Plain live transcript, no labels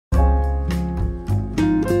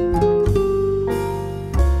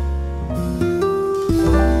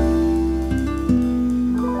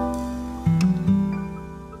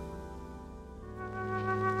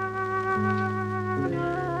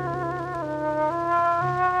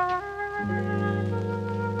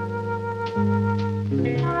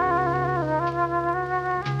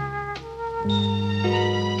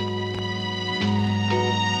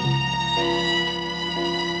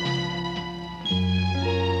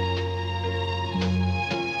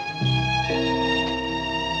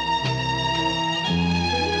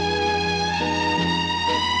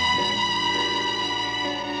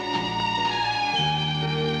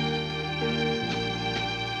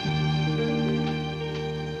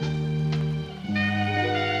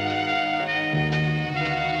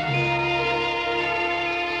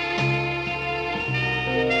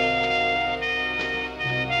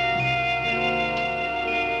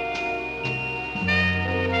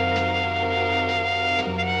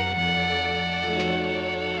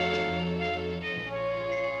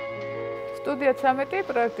სტუდია 13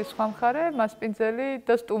 პროექტის სხვა მხარე, მასპინძელი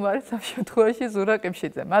და სტუმარი ამ შემთხვევაში ზურა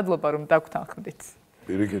ყიფშიძე. მადლობა რომ დაგვთანხმდით.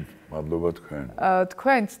 პირიქით, მადლობა თქვენ.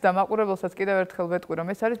 თქვენს და მაყურებელსაც კიდევ ერთხელ ვეტყვი, რომ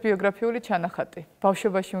ეს არის ბიოგრაფიული ჩანახატი.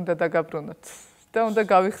 ბავშვობაში უნდა დაგაბრუნოთ და უნდა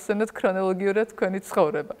გავიხსენოთ ქრონოლოგიურად თქვენი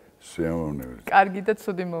ცხოვრება. სიამოვნებით. კარგი და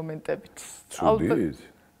ცუდი მომენტებით. ცუდით?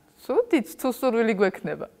 ცუდით, თუ სურვილი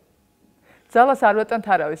გვექნება. ძალას არ ვეტანთ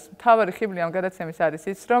არავის. მთავარი ხიბლი ამ გადაცემის არის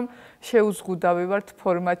ის, რომ შეუზღუდავი ვართ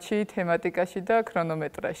ფორმატში, თემატიკაში და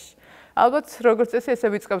ქრონომეტრაჟში. ალბათ, როგორც წესი, ესე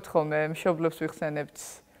ვიწყებთ ხოლმე, მშობლებს ვიხსენებთ.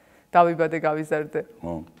 დავიბადე, გავიზარდე.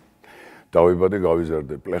 დავიბადე,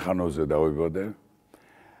 გავიზარდე. პლეხანოვზე დავიბადე.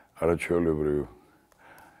 არაჩვეულებრივ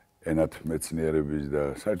ენათ მეცნიერების და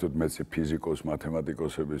საერთოდ ფიზიკოს,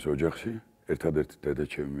 მათემატიკოსების ოჯახში ერთადერთი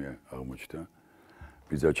დედაჩემია აღმოჩნდა.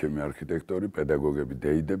 ბიძაჩემი არქიტექტორი, პედაგოგები,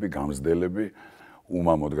 დეიდები, გამზდელები,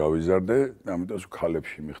 უმამოდ გავიზარდე, ამიტომ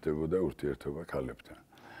ქალებში მიხდებოდა ურთიერთობა ქალებთან.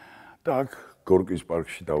 და აქ გორკის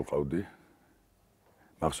პარკში დავყავდი.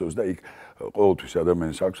 მახსოვს და იქ ყოველთვის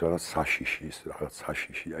ადამიანს აქვს რაღაც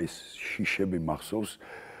საშიში, აი ეს შიშები მახსოვს,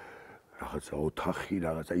 რაღაცა ოთახი,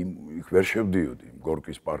 რაღაცა იქ ვერ შევდიოდი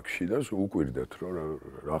გორკის პარკში და უკვირდათ რომ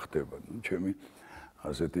რა ხდება, ჩემი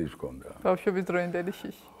ასეთი ის ჰქონდა. ბავშვობის დროინდელი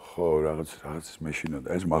შიში. ხო, რაღაც მეშინოდა,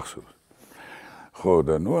 ეს მახსოვს. ხო,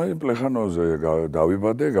 და აი პლეხანოვზე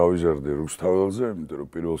დავიბადე, გავიზარდე რუსთაველზე, იმიტომ რომ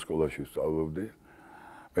პირველ სკოლაში ვსწავლობდი.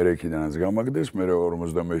 მე იქიდანაც გამაგდეს, მე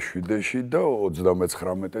 57-ში და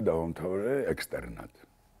 39-ე დავამთავრე ექსტერნად.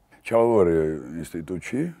 ჩავარე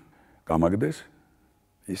ინსტიტუტში, გამაგდეს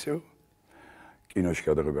ისევ კინოში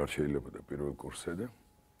გადაღება არ შეიძლებოდა პირველ კურსზე და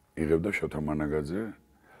იღებდა შოთა მანაგაძე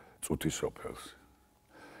წუთის სოფელს.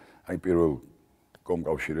 აი პირველ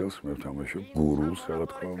კომკავშირელს მე ვთამაშობ გურულს რა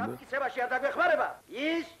თქმა უნდა. ისევაში არ დაგვეხმარება.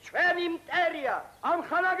 ის ჩვენი მტერია. ამ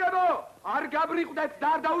ხანაგებო, არ გაბრიყვდეთ და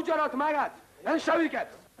არ დაუჯეროთ მაგათ. ელშევიკეთ.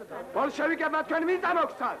 ბოლშევიკებმა თქვენ მიწა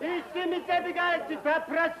მოგცათ. ისი მიწები გაეცით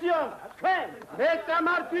რეპრესიონ. თქვენ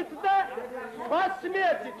მეწამართვით და სხვას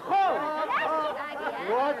მიეცით, ხო?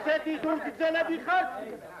 რუსეთის ურგძელები ხართ?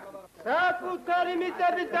 საკუთარი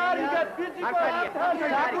მიწები დაარიგეთ ფიზიკო ათალი.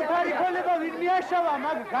 საკუთარი ქონება ვინ მიაშავა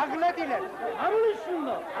მაგ გაღლეტილებს?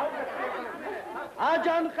 ამუშუნო.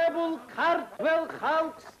 აჯანყებულ ქართველ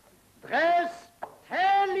ხალხს დღეს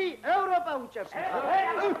მთელი ევროპა უჭერს.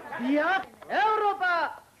 დიახ, ევროპა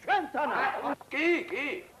ჩვენთანაა. კი,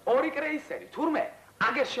 ორი კრეისერი, თურმე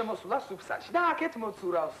აგერ შემოსულა სუბსაში და აქეთ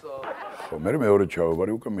მოცურავსო. ხო, მე მეორე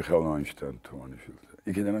ჩავაბარი უკვე მიხეილოვანჩთან თუმანიშვილთან.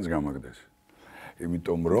 იქიდანაც გამაგდეს.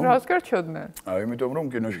 იმიტომ რომ რას გერჩოდნენ? იმიტომ რომ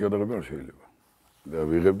კინოში გადაღება არ შეიძლება. და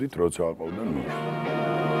ვიღებდით როცა აყავდა ნუ.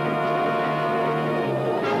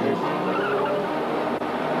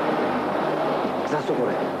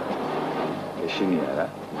 გასაგორე. გეშინია რა?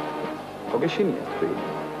 ხო გეშინია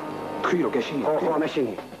თქვი რო გეშინია. ხო,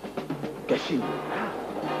 მაშინი. გეშინია.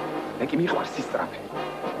 მე კი მიყვარს სისტრაფე.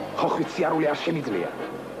 ხო ხიციარული არ შემიძლია.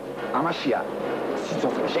 ამაშია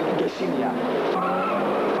სიცოცხლე შეკი გეშინია.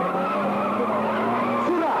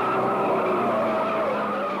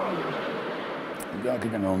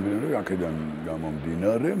 აქედან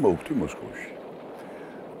გამომდინარე მოვხდი მოსკოვში.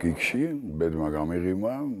 გიგში ბედმა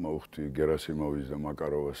გამიღიმა, მოვხდი გერასიმოვის და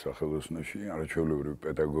მაკაროვას სახელოსნოში, არაჩვეულებრივი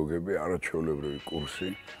პედაგოგები, არაჩვეულებრივი კურსი.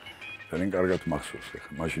 ძალიან კარგად მახსოვს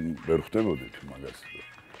ახლა. მაშინ ვერ ხვდებოდით მაგას.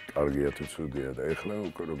 კარგია თუ ცუდია და ახლა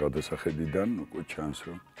უკვე რო გადასახედიდან უკვე ჩანს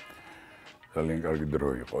რომ ძალიან კარგი დრო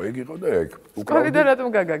იყო. ეგ იყო და ეგ. უკრავდა რატომ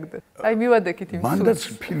გაგაგდეთ? აი მივადექით იმ მანდაც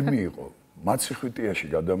ფილმი იყო. მაციხვიტიაში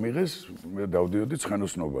გადამიღეს, მე დავდიოდი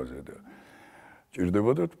ცხენოსნობაზე და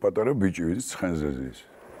ჭირდებოდა პატარა ბიჭი, ვინც ცხენზე ზის.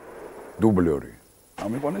 დუბლიორი.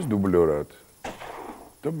 ამიყვანეს დუბლიორად.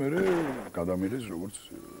 და მე გადამიღეს როგორც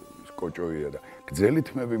კოჭოია და გძელი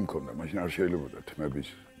თმები მქონდა, მაშინ არ შეიძლებოდა თმების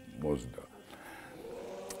მოზდა.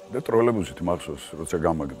 და ტროლეიბუსით მახსოვს, როცა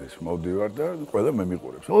გამაგდეს, მოვდივარ და ყველა მე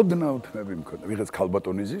მიყურებს. ოდნავ თმები მქონდა. ვიღაც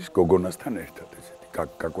ქალბატონი ზის გოგონასთან ერთად ესეთი.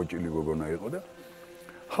 გაკოჭილი გოგონა იყო და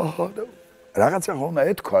ხა და რაღაცა ხოლმე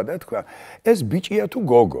ეთქვა და თქვა ეს ბიჭია თუ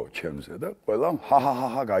გოგო ჩემზე და ყველამ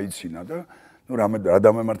ჰაჰაჰა გაიცინა და ნუ რა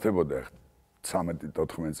დამემართებოდა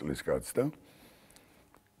 13-14 წლის კაცს და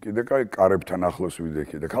კიდე კაი კარებთან ახლოს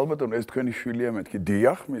ვიდექი და ქალბატონო ეს თქვენი შვილია მეთქი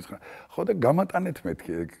დიახ მითხრა ხო და გამატანეთ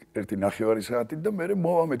მეთქი ერთი ნახევარი საათით და მე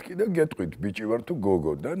მოვა მეთქი და გეტყვით ბიჭი ვარ თუ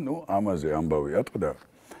გოგო და ნუ ამაზე ამბავი ატყდა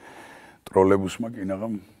ტროლეიბუსმა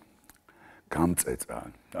კინაღამ გამწეწა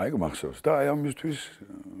აი მახსოვს და აი ამისთვის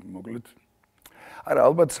მოკლედ არა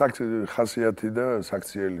ალბათ ხასიათი და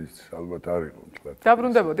საქციელიც ალბათ არ იყო თქვა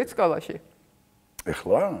დაბრუნდებოდით სკოლაში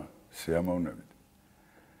ეხლა სიამოვნებით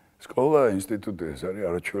სკოლა ინსტიტუტი ეს არის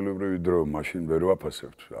არაჩვეულებრივი დრო მაშინ ვერ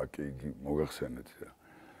ვაფასებთ აქ იგი მოგახსენეთ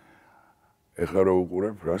ეხლა რა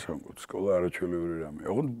უყურებ, რას ამბობ, სკოლა არაჩვეულებრივი რამე.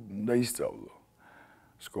 ოღონდ უნდა ისწავლო.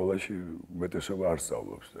 სკოლაში უმეტესობა არ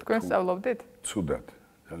სწავლობს და თქვენ სწავლობდით? ცუდად,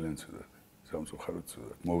 ძალიან ცუდად. სამწუხაროდ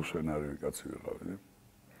ცუდად. მოუსვენარი კაცი ვიყავი.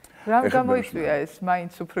 რამ გამოიწვია ეს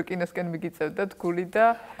მაინც უფრო კინოსკენ მიგიწევდათ გული და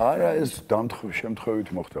არა ეს შემთხვევით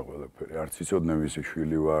მოხდა ყველაფერი. არც იცოდნენ ვისი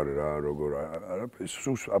შვილი ვარ რა, როგორ არაფერი,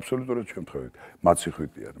 აბსოლუტურად შემთხვევით.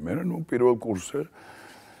 მაციხვითია. მე ნუ პირველ კურსზე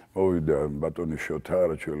მოვიდა ბატონი შოთა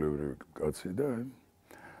არაჩვეულებრივი კაცი და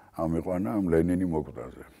ამიყვანა ამ ლენინი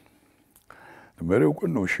მოკვდაზე. და მე უკვე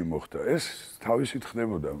ნუში მოხდა. ეს თავისით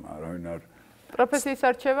ხდებოდა, არავინ არ პროფესიის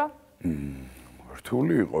არჩევა?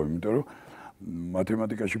 რთული იყო, იმიტომ რომ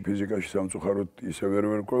მათემატიკაში, ფიზიკაში სამწუხაროდ ისე ვერ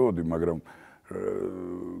ვერკვევოდი, მაგრამ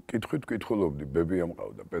კითხვით კითხულობდი, ბები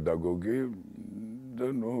ამყავდა, პედაგოგი და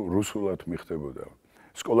ნუ რუსულად მიხდებოდა.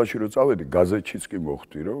 სკოლაში რო წავედი, გაზეთშიც კი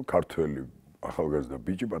მოხვდი, რომ ქართველი ახალგაზრდა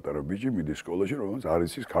ბიჭი, პატარა ბიჭი მიდის სკოლაში, რომელიც არ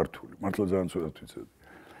იცის ქართული. მართლა ძალიან ცუდად ვიცოდი.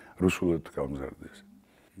 რუსულად გამზარდეს.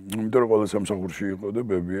 იმიტომ რომ ყველა სამსახურში იყო და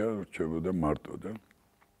ბებია რჩებოდა მარტო და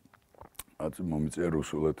აც მომიწია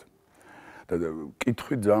რუსულად. და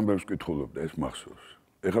კითხვით ძალიან ბევრს კითხულობდა, ეს მახსოვს.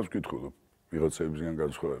 ეხლა ვკითხულობ ვიღაცებისგან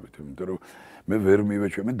განსხვავებით, იმიტომ რომ მე ვერ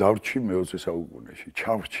მივეჩვე, მე დავრჩი მე-20 საუკუნეში,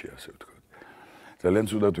 ჩავრჩი ასე ვთქვათ. ძალიან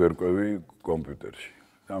ცუდად ვერკვევი კომპიუტერში.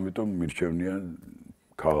 და ამიტომ მირჩევნია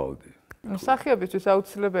ქაღალდი. მსახიობისთვის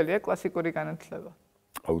აუცილებელია კლასიკური განათლება.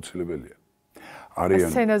 აუცილებელია. არიან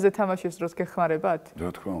სცენაზე თამაშის დროს გეხმარებათ?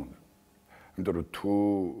 რა თქმა უნდა. იმიტომ რომ თუ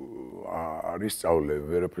არის სწავლე,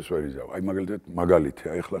 ვერაფერს ვერ იზავ. აი მაგალითი,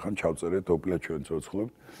 აი ახლა ხან ჩავწერეთ ოპლა ჩვენ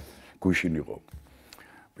ცოცხლობთ, გუშინ იყო.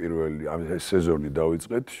 პირველი ამ სეზონი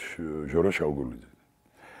დავიწყეთ ჟორა შავგულიძე.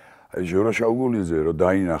 აი ჟორა შავგულიძე რო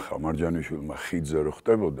დაინახა მარჯანიშვილმა ხიძზე რო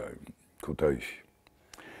ხდებოდა ქუთაისში.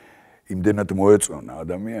 იმდენად მოეწონა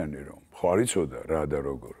ადამიანი რომ ხო არ იცოდა რა და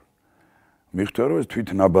როგორ. მიხვდა რომ ეს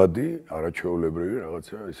თვითნაბადი არაჩვეულებრივი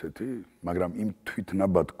რაღაცა ესეთი, მაგრამ იმ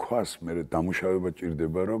თვითნაბად ქვას მე დამუშავება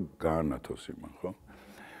ჭირდება რომ გაანათოს იმან, ხო?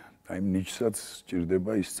 აი იმ ნიჩსაც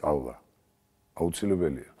ჭირდება ის სწავლა.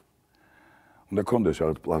 აუცილებელია. უნდა კონდეს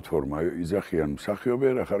რაღაც პლატფორმა, იზახიან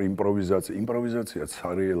მსახიობები, ახლა იმპროვიზაცია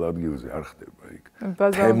ცარიელ ადგილზე არ ხდება იქ.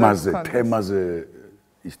 თემაზე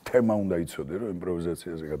ის თემა უნდა იცოდე რომ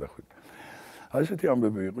იმპროვიზაციაზე გადახვიდე. აი ესეთი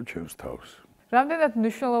ამბები იყო ჩემს თავს. რამდენად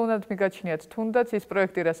მნიშვნელოვნად მიგაჩნიათ თუნდაც ის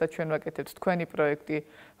პროექტი, რასაც ჩვენ ვაკეთებთ, თქვენი პროექტი,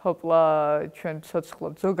 ჰოპლა, ჩვენ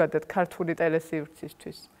ცოცხლობთ ზოგადად ქართული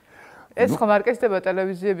ტელესივრცისთვის. ეს ხომ არ კეთდება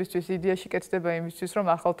ტელევიზიებისთვის, იდეაში კეთდება იმისთვის, რომ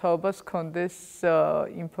ახალთაობას ჰქონდეს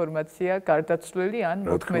ინფორმაცია გარდაცვლილი ან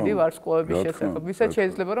მოქმედი ვარსკვლავების შესახებ. ვისაც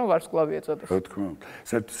შეიძლება რომ ვარსკვლავი ეწოდეს. რა თქმა უნდა.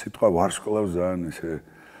 სიტყვა ვარსკვლავს ძალიან ესე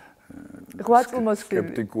ღვაწლმოსილი.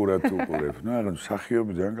 სკეპტიკურად უყურებ. ნუ არა,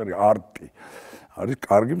 მსახიობი ძალიან კარგი არტი. არის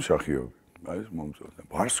კარგი მსახიობი. აი ეს მომწონდა.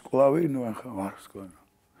 ვარსკვლავი, ნუ ახლა ვარსკვლავი.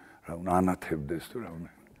 რა უნდა ანათებდეს თუ რა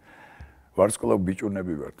უნდა. ვარსკვლავ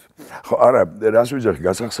ბიჭუნები ვართ. ხო, არა, რას ვიძახი,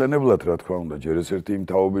 გასახსენებლად რა თქმა უნდა, ჯერ ერთ-ერთი იმ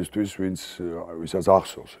თაობისთვის, ვისაც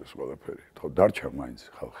ახსოვს ეს ყველაფერი. ხო, დარჩა მაინც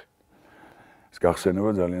ხალხი. ეს გახსენება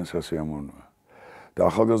ძალიან სასიამოვნოა. და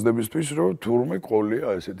ახალგაზრდებისთვის რომ თურმე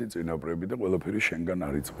ყოლია ესეთი წინაპრები და ყველაფერი შენგან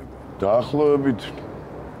არ იწყება. დაახლოებით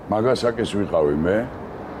მაგასაკეს ვიყავი მე,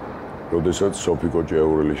 როდესაც სოფიკო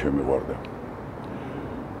ჭეაურელი შემიყვარდა.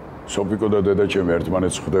 სოფიკო და დედაჩემი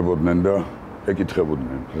ერთმანეთს ხვდებოდნენ და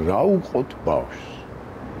ეკითხებოდნენ, რა უყოთ ბავშვს?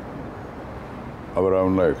 აბა რა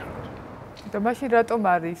უნდა ეკრათ? და მაშინ რატომ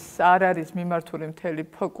არ არის მიმართული მთელი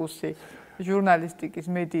ფოკუსი ჟურნალისტიკის,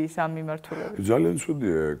 მედიის ამ მიმართულებით? ძალიან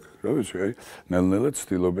ცუდია ეგ. რა ვიცი, აი, ნელ-ნელა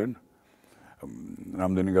ცდილობენ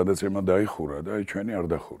რამდენი გადაცემა დაიხურა და აი ჩვენი არ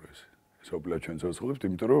დახურეს. სოფლა ჩვენ ცოცხლებთ,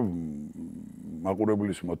 იმიტომ რომ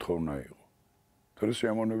მაყურებლის მოთხოვნა იყო. თორე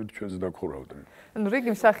სიამოვნებით ჩვენს დახურავდნენ. ანუ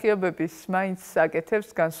რიგი მსახიობების მაინც აკეთებს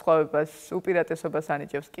განსხვავებას, უპირატესობას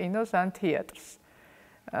ანიჭებს კინოს ან თეატრს.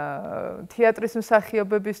 თეატრის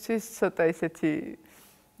მსახიობებისთვის ცოტა ისეთი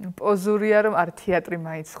პოზურია, რომ არ თეატრი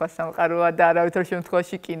მაინც სხვა სამყაროა და არავითარ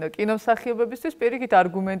შემთხვევაში კინო. კინო მსახიობებისთვის პირიქით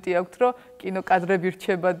არგუმენტი აქვთ, რომ კინო კადრები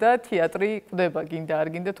რჩება და თეატრი კვდება, გინდა არ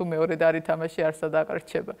გინდა, თუ მეორედ არ ითამაში არსად აღარ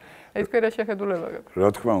რჩება. აი თქვენ რა შეხედულება გაქვთ? რა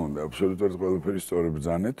თქმა უნდა, აბსოლუტურად ყველაფერი სწორად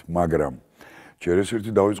ბრძანეთ, მაგრამ ჯერ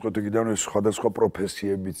ერთი დავიწყოთ იქიდან, რომ სხვადასხვა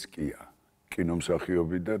პროფესიებიც კია. კინო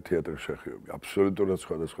მსახიობი და თეატრის მსახიობი, აბსოლუტურად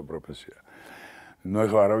სხვადასხვა პროფესია. ნუ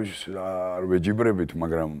ახლა არავის არ ვეჯიბრებით,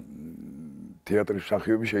 მაგრამ თეატრის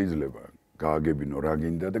მსახიობი შეიძლება გააგებინო რა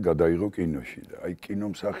გინდა და გადაიღო კინოში და აი კინო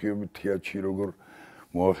მსახიობი თეატრში როგორ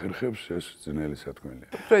მოახერხებს ეს ძნელი სათქმელია.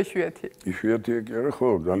 უფრო იშვიათია. იშვიათია კი არა, ხო,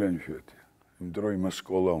 ძალიან იშვიათია. იმიტომ რომ იმას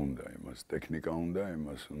სკოლა უნდა, იმას ტექნიკა უნდა,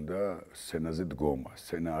 იმას უნდა სცენაზე დგომა.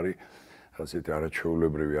 სცენა არის ასეთი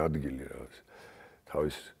არაჩვეულებრივი ადგილი რაღაც.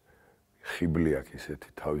 თავის ხიბლი აქვს ისეთი,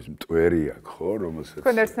 თავის მტვერი აქვს, ხო, რომელსაც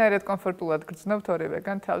თქვენ ერთნაირად კომფორტულად გრძნობთ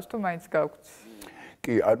ორივეგან თავს თუ მაინც გაგვგზ?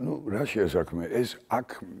 კი, ანუ რა შეასაქმე, ეს აქ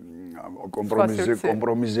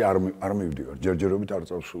კომპრომისზე არ მივდივარ. ჯერჯერობით არ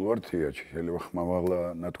წავსულ ვარ თეატრში. შეიძლება ხმამაღლა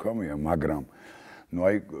ნათქვამია, მაგრამ ნუ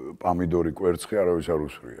აი პამიდორი კვერცხი არავის არ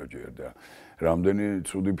უსვრია ჯერ და რამდენი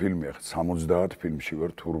ცუდი ფილმია, 70 ფილმში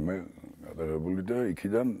ვარ თურმე გადაღებული და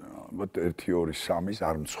იქიდან ალბათ 1, 2, 3-ის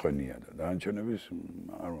არ მწვენია და დანარჩენების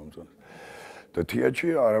არ მომწონს. და თეატრში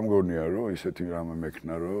არ ამგონია რომ ისეთი რამე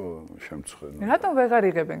მექნა რომ შემწვენო. რატომ ვეღარ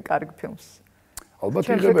იღებენ კარგ ფილმს? ალბათ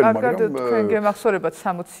იღებენ, მაგრამ თქვენ გემახსოვრებათ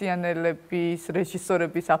 60-იანელების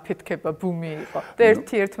რეჟისორების აფეთქება ბუმი იყო და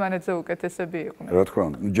ერთ-ერთმანეთზე უკეთესები იყვნენ. რა თქმა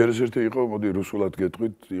უნდა, ჯერ ერთი იყო, მოდი რუსულად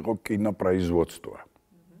გეტყვით, იყო კინოპრაიზვოდსტვა.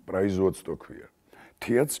 პრაიზვოდსტვა ქვია.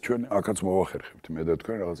 თეატრს ჩვენ აქაც მოვახერხებთ, მე და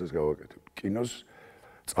თქვენ რაღაცას გავაკეთებთ. კინოს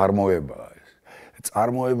წარმოებაა ეს.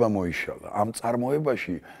 წარმოება მოიშალა. ამ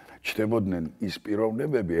წარმოებაში ჩნდებოდნენ ის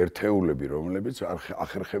პიროვნებები, ერთეულები, რომლებიც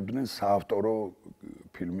ახერხებდნენ საავტორო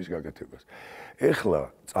ფილმის გაკეთებას. ეხლა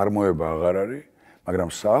წარმოება აღარ არის, მაგრამ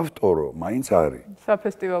საავტორო მაინც არის.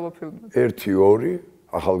 საფესტივალო ფილმი. 1, 2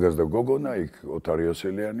 ახალგაზრდა გოგონა იქ ოთარ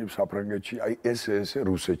იოსელიანი საფრანგეთში, აი ესე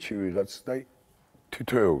რუსეთში ვიღაც და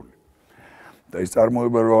თითოეული. და ის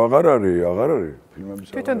წარმოება რო აღარ არის ფილმების.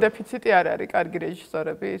 თვითონ დეფიციტი არ არის კარგი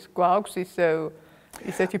რეჟისორების, გვაქვს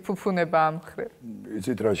ისეთი ფუფუნება ამ მხრივ.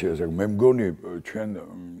 იცით რა შეასაქმე, მე მგონი ჩვენ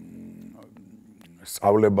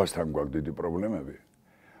სწავლებასთან გვაქვს დიდი პრობლემები.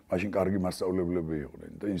 მაშინ კარგი მასწავლებლები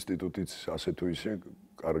იყვნენ და ინსტიტუტიც ასე თუ ისე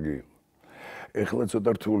კარგი იყო. ეხლა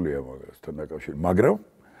ცოტა რთულია მაგასთან დაკავშირებით, მაგრამ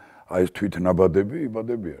აი ეს თვითნაბადები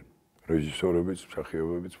იბადებიან. რეჟისორებიც,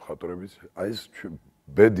 მსახიობებიც, მხატვრებიც, აი ეს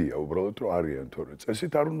ბედია უბრალოდ რომ არიან, თორე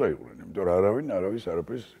წესით არ უნდა იყვნენ, იმიტომ რომ არავის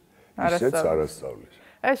არაფერს ისეც არ ასწავლის.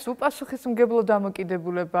 ეს უპასუხისმგებლო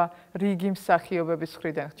დამოკიდებულება რიგი მსახიობების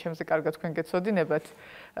მხრიდან, ჩემზე კარგად თქვენ გეცოდინებათ.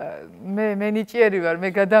 მე ნიჭიერი ვარ, მე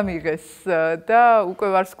გადამიღეს და უკვე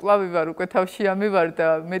ვარსკვლავი ვარ, უკვე თავში ამივარ და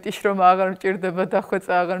მეტი შრომა აღარ მჭირდება და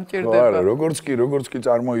ხვეწა აღარ მჭირდება. არა, როგორც კი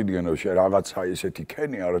წარმოიდგენო რაღაცა ესეთი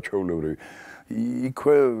ქენი არაჩვეულებრივი,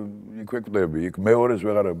 იქვე კვდები, იქ მეორეს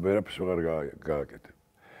ვერაფერს ვეღარ გააკეთებ.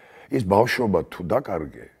 ის ბავშვობა თუ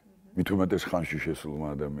დაკარგე, მით უმეტეს ხანში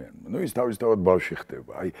შესულმა ადამიანმა. ნუ ის თავისთავად ბავშვი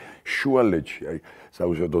ხდება. აი შუალედში, აი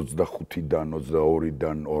საუბრობ 25-დან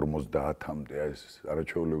 22-დან 50-მდე ეს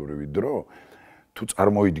არაჩვეულებრივი დრო, თუ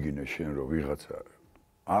წარმოიდგინე შენ რომ ვიღაცა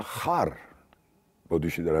ახარ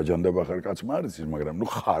ბოდიში და რა ჯანდაბა ხარ კაცმა არის ის, მაგრამ ნუ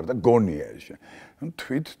ხარ და გონია ეს შენ. ნუ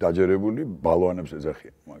თვით დაჯერებული ბალვანებს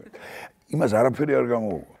ეძახიან მაგათ. იმას არაფერი არ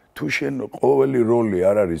გამოუვა. თუ შენ ყოველი როლი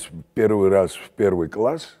არ არის პირველ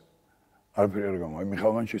კლას არაფერი არ გამოვა.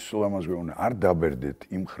 მიხალმანში სულ ამას ვეუბნე, არ დაბერდეთ,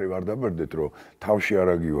 იმ ხრივ არ დაბერდეთ, რომ თავში არ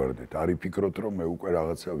აგივარდეთ, არ იფიქროთ, რომ მე უკვე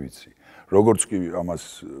რაღაცა ვიცი. როგორც კი ამას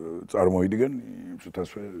წარმოიდგენ,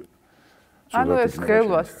 ცოტასვე ანუ ეს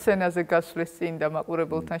ღელვა სცენაზე გასვლის წინ და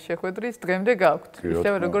მაყურებელთან შეხვედრის დღემდე გაქვთ,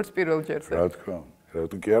 ისევე როგორც პირველ ჯერზე. რა თქმა უნდა, რა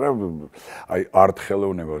თქმა კი არა, აი არტ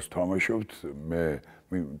ხელოვნებას თამაშობთ, მე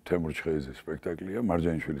თემურ ჩხეიძის სპექტაკლია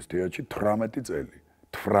მარჯანიშვილის თეატრში 18 წელი,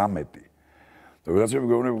 18 და ვიღაცები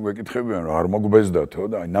მეკითხებიან რომ არ მოგბეზდათო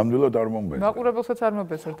და აი ნამდვილად არ მომბეზდა. მაყურებელსაც არ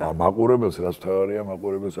მომბეზდა. მაყურებელს რაც თავარია,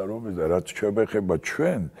 მაყურებელს არ მომბეზდა, რაც შეგვეხება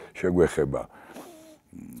ჩვენ, შეგვეხება.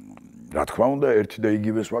 რა თქმა უნდა, ერთი და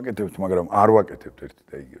იგივეს ვაკეთებთ, მაგრამ არ ვაკეთებთ ერთი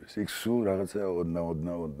და იგივეს. იქ სულ რაღაცა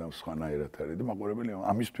ოდნავ სხვანაირად არის და მაყურებელი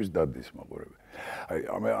ამისთვის დადის მაყურებელი. აი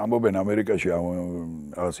ამობენ ამერიკაში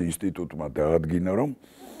რაღაც ინსტიტუტმა დაადგინა რომ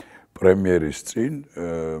პრემიერის წინ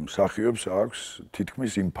მსახიობს აქვს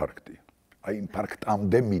თითქმის ინფარქტი. აი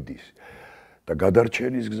ინფარქტამდე მიდის და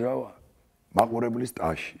გადარჩენის გზა მაყურებლის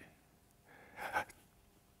ტაში.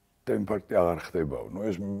 და ინფარქტი აღარ ხდებაო. ნუ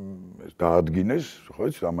ეს დაადგინეს, ხო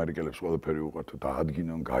იცი, ამერიკელებს ყველაფერი უყვართ,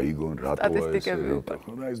 დაადგინონ, გაიგონ, რატოა ეს. სტატისტიკები უყვართ.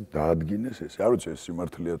 ხო და ეს დაადგინეს ეს. არ ვიცი ეს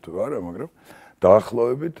სიმართლეა თუ არა, მაგრამ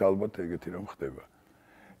დაახლოებით ალბათ ეგეთი რამ ხდება.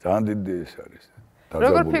 ძალიან დიდი ეს არის.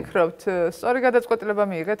 როგორ ფიქრობთ, სწორი გადაწყვეტილება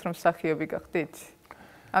მიიღეთ, რომ მსახიობი გახდით?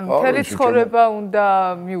 ანუ მთელი ცხოვრება უნდა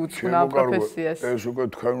მიუძღვნა ამ პროფესიას. ეს უკვე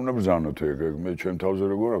თქვენ უნდა ბრძანოთ ეგ მე ჩემ თავზე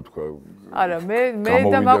როგორ ვთქვა. არა, მე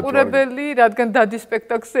და მაყურებელი, რადგან დადის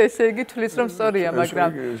სპექტაკლზე, ესე იგი თulis რომ სწორია, მაგრამ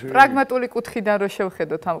პრაგმატული კუთხიდან რო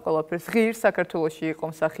შევხედოთ ამ ყველაფერს, ღირს საქართველოში იყო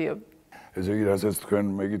მსახიობი. ესე იგი, რასაც თქვენ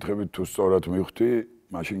მეკითხებით თუ სწორად მივხვდი,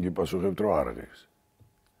 მაშინ გიპასუხებთ რომ არ ღირს.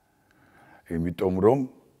 იმიტომ რომ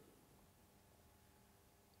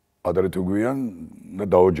ადრე თუ გვიან და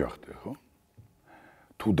დაოჯახდე, ხო?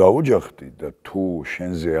 თუ დაოჯახდი და თუ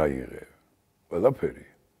შენზე აიღე ყველაფერი,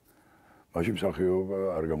 მაშინ მსახიობა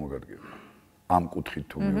არ გამოგადგება. ამ კუთხით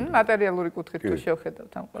თუ მივიდეთ. მატერიალური კუთხით თუ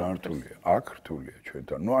შევხედავთ ამ ყველაფერს. ქართულია, აქ რთულია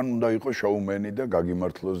ჩვენთან. ნუ ან უნდა იყოს შოუმენი და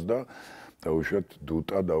გაგიმართლოს და დაუშვათ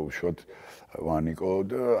დუტა, დაუშვათ ვანიკო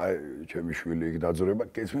და აი ჩემი შვილი იქ დაძრება.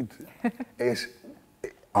 გესმით ეს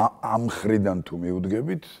ამ ხრიდან თუ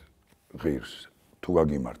მიუდგებით ღირს თუ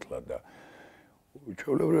გაგიმართლა და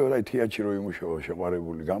ჩვეულებრივად აი თეატრში რო იმუშავა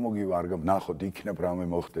შეყარებული გამოგივა არ ნახოთ იქნებ რამე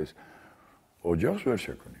მოხდეს ოჯახს ვერ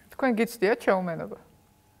შექმნით. თქვენ გიცდიათ შეუმენობა?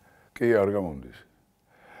 კი არ გამომდის.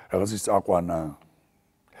 რაღაცის წაყვანა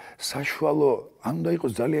საშუალო ან უნდა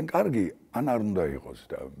იყოს ძალიან კარგი ან არ უნდა იყოს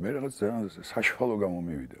და მე რაღაც ძალიან საშუალო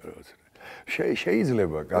გამომივიდა რაღაც.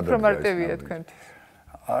 შეიძლება გადადგა. უფრო მარტივია თქვენთვის.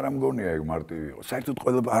 არ ამგონია ეგ მარტივი იყო. საერთოდ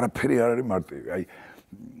ყველა არაფერი არ არის მარტივი. აი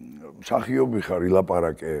მსახიობი ხარ,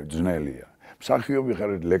 ილაპარაკე, ძნელია. მსახიობი ხარ,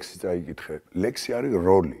 ლექსი წაიკითხე. ლექსი არის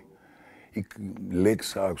როლი. იქ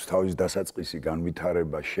ლექსს აქვს თავის დასაწყისი,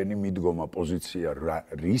 განვითარება, შენი მიდგომა, პოზიცია,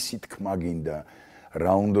 რისი თქმა გინდა,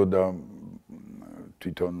 რა უნდა და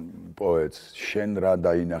თვითონ პოეტს, შენ რა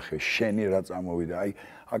დაინახე, შენი რა წამოვიდა. აი,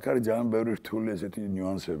 აქ არის ძალიან ბევრი რთული ესეთი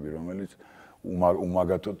ნიუანსები, რომელიც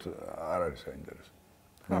უმაგათოდ არ არის საინტერესო.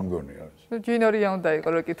 მე მგონია. ჯინორია უნდა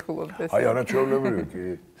იყოს რომ კითხულობდეს. აი, არაჩვეულებრივი კი.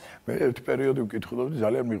 მე ერთ პერიოდი ვკითხულობდი,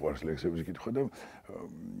 ძალიან მიყვარს ლექსების კითხვა და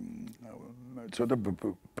ცოტა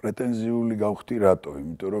პრეტენზიული გავხდი რატო?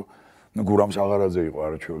 იმიტომ რომ ნუ გურამ საღარაძე იყო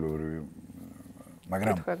არაჩვეულებრივი.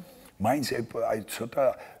 მაგრამ მაინც აი ცოტა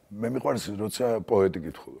მე მიყვარს როცა პოეტი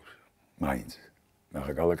კითხულობს. მაინც.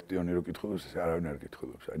 ნახე გალაქტიონი რო კითხულობს, ეს არავინ არ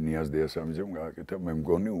კითხულობს. აი ნიაზ დიასამიძემ გააკეთა, მე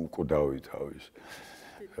მგონი უკვდავი თავის.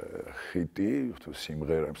 ხიტი,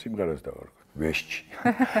 სიმღერას დავარქვა. ვეშჩი.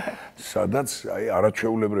 სადაც აი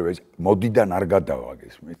არაჩვეულებრივი ეს მოდიდან არ გადავა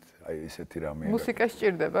გესმით? აი ესეთი რამე. მუსიკა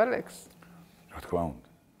სჭირდება ლექს? რა თქმა უნდა.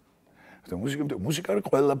 და მუსიკა არის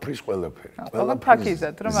ყველაფრის ყველაფერი. ყველა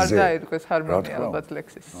ფაქიზად რომ არ დაირქვეს ჰარმონია ალბათ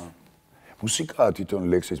ლექსის. მუსიკაა თვითონ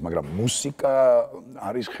ლექსის, მაგრამ მუსიკა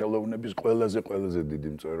არის ხელოვნების ყველაზე დიდი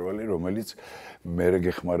მწვერვალი, რომელიც მერე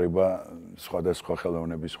გეხმარება სხვადასხვა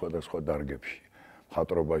ხელოვნების სხვადასხვა დარგებში.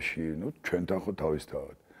 მხატვრობაში, ნუ ჩვენთან ხო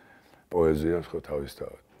თავისთავად. პოეზიას ხო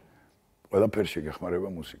თავისთავად. ყველაფერში გეხმარება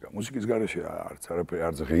მუსიკა. მუსიკის გარეშე არც არაფერი,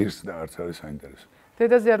 არც ღირს და არც არის საინტერესო.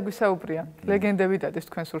 დედაზე არ გვისაუბრია. ლეგენდები დადეს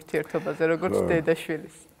თქვენს ურთიერთობაზე, როგორც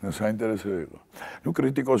დედა-შვილის. საინტერესო იყო. ნუ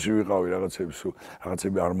კრიტიკოსი ვიყავი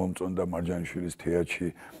რაღაცები არ მომწონდა მარჯანიშვილის თეატრში.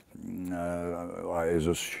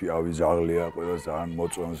 ეზოსში ავიზაღლია, ყველა ძალიან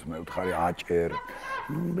მოწონს, მე ვთხარი აჭერ.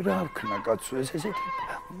 რა ვქნა კაცო, ეს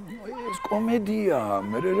კომედია,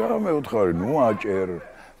 მე რა მე ვთხარი, ნუ აჭერ.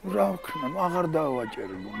 რა ვქნა, ნუ აღარ დავაჭერ.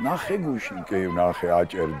 ნახე გუშინ, კი, ნახე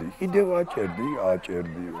აჭერდი. კიდევ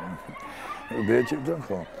აჭერდი. დეჭებდა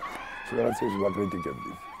ხო? რაღაცებს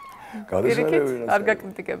ვაკრიტიკებდი. გადასარევი არ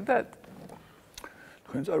გაკრიტიკებდათ?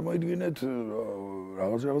 თქვენ წარმოიდგინეთ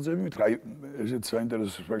რაღაცები, აი ესეთ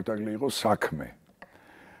საინტერესო სპექტაკლი იყო საქმე.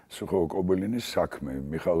 სუხო კობელინის საქმე,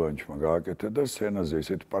 მიხალოვანჩმა გააკეთა და სცენაზე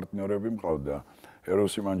ესეთი პარტნიორები მყავდა.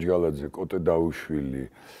 ეროსი მანჯგალაძე, კოტე დაუშვილი,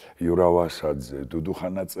 იურა ვასაძე,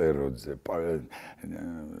 დუდუხანა წეროძე,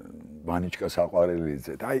 ვანიჩკა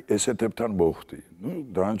საყვარელიძე. აი ესეთებთან მოხვდი. ნუ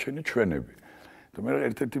დანარჩენი ჩვენები. და მე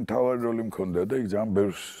ერთ-ერთი მთავარი როლი მქონდა და იქ ძალიან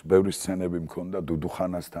ბევრი სცენები მქონდა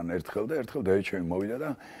დუდუხანასთან ერთხელ დაეჩემი მოვიდა და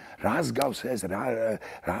რას გავს ეს რა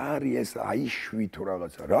არის ეს აიშვი თუ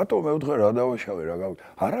რაღაცა. რატო მე ვთხარ რა დავაშავე რა გავ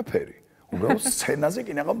არაფერი. უბრალოდ სცენაზე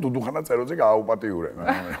კი ნახავ დუდუხანა წეროძე გააუპატიურე.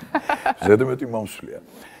 ზედმეტი მომსვლია.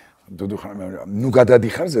 დუდუხანა ნუ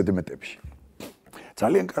გადადიხარ ზედმეტებში.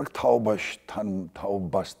 ძალიან კარგ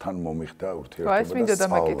თაობასთან მომიხდა ურთიერთობა და ეს მინდა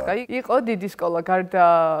დამაკითხა. იყო დიდი სკოლა გარდა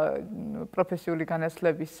პროფესიული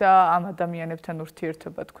განათლებისა ამ ადამიანებთან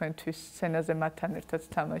ურთიერთობა თქვენთვის სცენაზე მათთან ერთად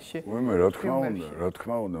თამაში? მე რა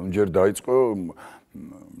თქმა უნდა, ჯერ დაიწყო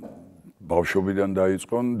ბავშვობიდან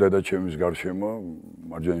დაიწყო დედაჩემის გარშემო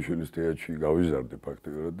მარჯანიშვილის თეატრში გავიზარდე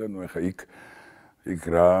ფაქტობრივად და ნუ ეხა იქ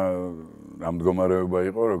რა მდგომარეობა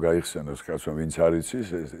იყო რომ გაიხსენოს კაცო ვინც არის ის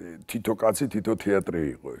თითო კაცი თითო თეატრი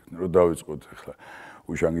იყო იქ რომ დავიწყოთ ახლა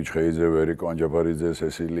უშანგი ჩხეიძე ვერიკო ანჯაფარიძე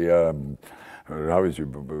სესილია რა ვიცი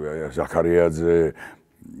ზაქარიაძე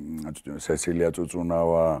სესილია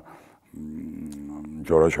წუწუნავა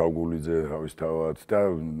ჯორა შავგულიძე თავისთავად და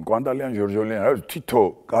კვანდალიან ჟორჟოლიან თითო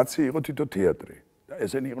კაცი იყო თითო თეატრი და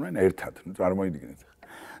ესენი იყვნენ ერთად წარმოიდგინეთ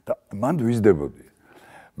და მანდ ვიზდებოდი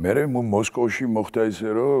მე მოსკოვში მოხდა ისე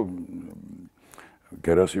რომ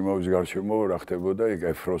გერასიმოვის გარშემო რა ხდებოდა იქ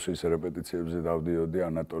ეფროსის რეპეტიციებზე დავდიოდი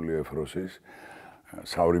ანატოლი ეფროსის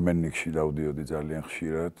სავრიმენნიკში დავდიოდი ძალიან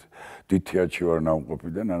ხშირად დიდ თეატრში ვარ ნაუმყოფი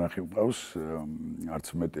და ნანახი მყავს არც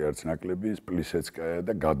მეტი არც ნაკლები პლისეცკაია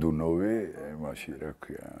და გადუნოვი მაშინ რა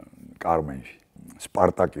ქვია კარმენში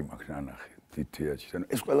სპარტაკი მაქვს ნანახი დიდ თეატრში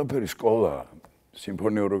ეს ყველაფერი სკოლაა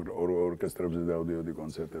სიმფონიურ ორკესტრებზე დავდიოდი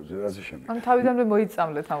კონცერტებზე და ასე შემდეგ. ანუ თავიდანვე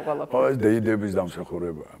მოიწამლეთ ამ ყველაფერს. ხო, ეს დეიდების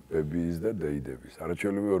დამსახურებაა, ბებიის და დეიდების.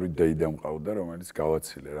 არაჩვეულებრივი ორი დეიდა მყავდა, რომელიც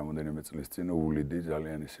გავაცილე რამოდენიმე წლის წინ უვლიდი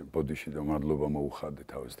ძალიან ისე ბოდიში და მადლობა მოუხადე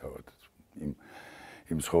თავისთავად.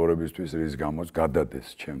 იმ ცხოვრებისთვის, რის გამოც გადადეს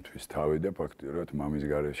ჩემთვის თავი და ფაქტიურად მამის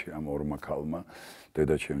გარეშე ამ ორმა ქალმა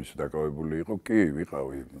დედა ჩემს დაკავებული იყო. კი,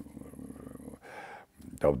 ვიყავი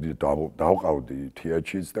დავყავდი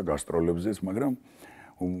თეატრშიც და გასტროლებზეც, მაგრამ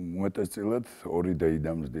უმეტესწილად ორი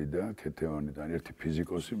დეიდა მზდიდა ქეთევანიდან, ერთი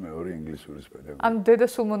ფიზიკოსი, მეორე ინგლისურის პედაგოგი. ანუ დედა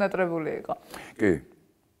სულ მონატრებული იყო. კი.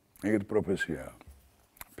 ეგეთ პროფესიაა.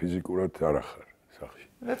 ფიზიკურად არ ახარ სახში.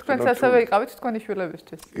 და თქვენც ასევე იყავით თქვენი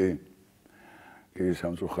შვილებისთვის. კი. კი,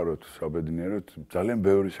 სამწუხაროდ, საბედნიეროდ ძალიან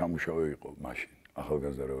ბევრი სამუშაო იყო მაშინ,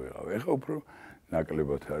 ახალგაზრდა რო ვიყავ. ეხლა უფრო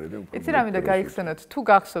ნაკლებად არის და უფრო. იცი რა მინდა გაიხსენოთ, თუ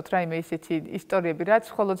გახსოვთ რაიმე ისეთი ისტორიები, რაც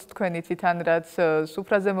მხოლოდ თქვენ იცით, ან რაც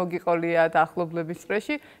სუფრაზე მოგიყოლიათ ახლობლების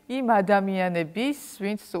წრეში, იმ ადამიანების,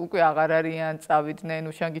 ვინც უკვე აღარ არიან, წავიდნენ,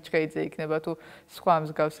 უშანგიჩხეიძე იქნება თუ სხვა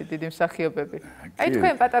მსგავსი დიდი მსახიობები. აი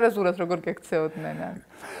თქვენ პატარა ზურას როგორ გექცეოდნენ?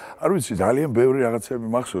 არ ვიცი, ძალიან ბევრი რაღაცები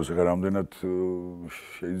მახსოვს, ეხლა რამდენად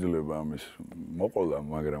შეიძლება ამის მოყოლა,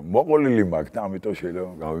 მაგრამ მოყოლილი მაქვს და ამიტომ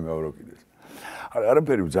შეიძლება გავიმავრო კიდეც.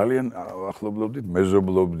 არაფერი ძალიან ახლობლობდით,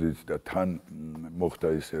 მეზობლობდით და თან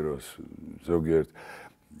მოხდა ისე რომ ზოგიერთ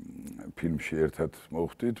ფილმში ერთად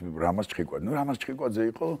მოხვდით, რამას ჩხიკვაძე. ნუ რამას ჩხიკვაძე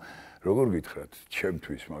იყო, როგორ გითხრათ,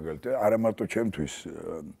 ჩემთვის მაგალითად, არა მარტო ჩემთვის,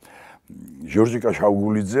 ჟორჟიკა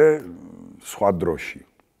შავგულიძე სხვა დროში.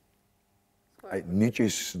 აი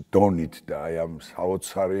ნიჭის დონით და აი ამ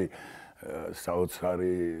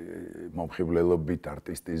საოცარი მომხიბლელობით,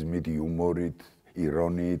 არტისტიზმით, იუმორით,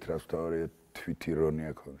 ირონიით, რაც თავი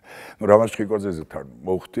თვითირონია ქონდა. ნუ რამას ჩხიკვაძესთან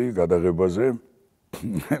მოხვდი გადაღებაზე,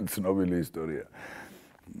 ცნობილი ისტორია.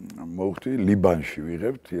 მოხვდი ლიბანში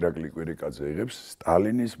ვიღებთ, ირაკლი კვირიკაძე იღებს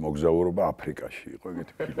სტალინის მოგზაურობა აფრიკაში, იყო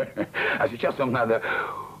ეგეთი ფილმი. А сейчас вам надо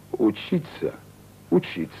учиться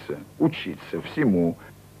всему,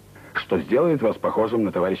 что сделает вас похожим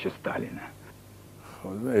на товарища Сталина.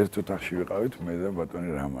 ერთ ოთახში ვიყავით მე და ბატონი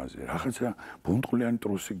რამაზი. რაღაცა ბუნტყლიანი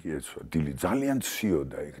ტრუსი კი ეცვა. დილი ძალიან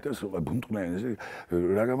ციოდა იქ და ბუნტყლიანი ესე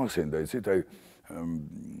რა გამახსენდა იცით? აი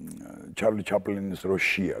ჩარლი ჩაპლინის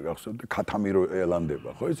როშია გახსოვთ და ქათამი რო ელანდება,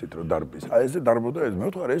 ხო იცით რომ დარბის. აი ესე დარბოდა ეს. მე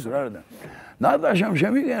ვთქვა ეს რა და ნატაშამ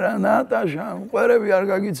შემიგერა, ნატაშამ, ყვერები არ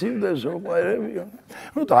გაგიცივდესო, ყვერებიო.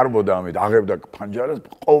 ნუ დარბოდა ამით, აღებდა ფანჯარას,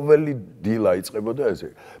 ყოველი დილა იწყებოდა ესე.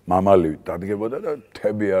 მამალი დადგებოდა და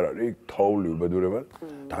თები არ არის, იქ თოვლი უბედურება,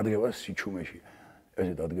 დადგება სიჩუმეში.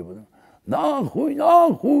 ესე დადგებოდა. ნახუი,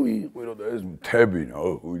 ყვიროდა ეს თები,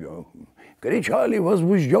 ნახუი. Кричали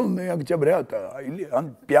возбужденные октябрята, или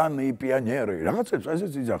пионеры. Რაღაცებს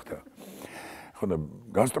ესეც იძახდა. ხო და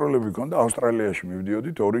გასტროლები ქონდა ავსტრალიაში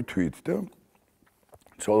მივდიოდით 2 თვით და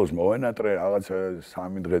ცოლოს მოვენატრე რაღაცა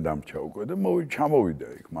 3 დღე დამჭა უკვე და ჩამოვიდა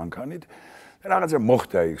იქ მანქანით. რაღაცა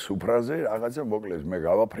მოხდა იქ სუფრაზე, რაღაცა მოკლეს მე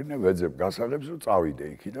გავაფრინე, ვეძებ გასაღებს რომ წავიდე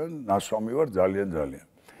იქიდან, ნასვამი ვარ ძალიან.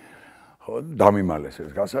 ხო, დამიმალეს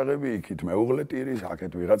ეს გასაღები, იქით მეუღლე ტირის,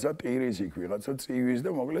 აქეთ ვიღაცა ტირის, იქ ვიღაცა წივის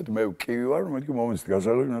და მოკლედ მე კივი ვარ, მეთქი მომეც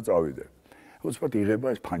გასაღები უნდა წავიდე. უცბად იღება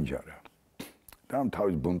ეს ფანჯარა. და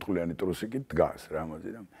თავის ბუნტყლიანი ტრუსიკით დგას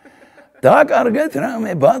რამაზი და დაკარგეთ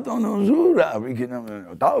რამე ბატონო ზურა, იქიდან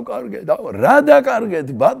დავკარგე, რა დაკარგეთ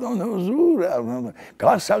ბატონო ზურა,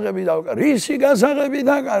 გასაღები დავკარგე, რისი გასაღები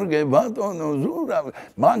დაკარგე ბატონო ზურა,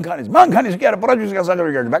 მანქანის კი არა პროდიუსერის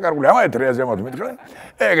გასაღები დაკარგული, ამათ რეაზე ამათ მითხრა,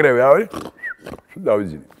 ეგრევე ავი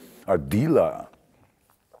დავიძინე. ა დილა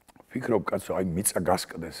ფიქრობ კაცო, აი მიწა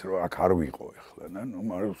გასკდეს რომ აქ არ ვიყო ეხლა, ნუ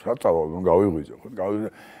მაგრამ საწავა გავიღვიძე, ხო,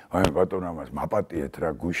 აი ბატონო ამას მაპატიეთ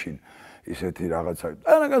რა გუშინ ისეთი რაღაცა.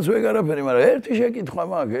 ანაკაც ვეგარაფერი, მაგრამ ერთი შეკითხვა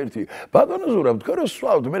მაქვს, ერთი. ბატონო ზურა, თქვენ რო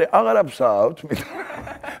სვავთ, მე აღარ აფსავთ.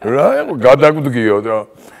 რა იყო გადაგდგიო და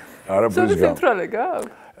არაფერს გამ. სიმთვრალე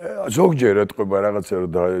გაქვს? ზოგჯერ ეთყობა რაღაცა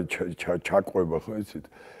რომ ჩაყვება, ხო იცით?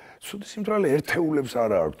 სულ სიმთვრალე ერთეულებს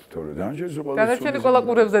არა აქვთ, თორე დანარჩენი ყველა განაჩენი ყველა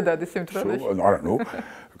ყურებზე დადის სიმთვრალეში. არა, ნუ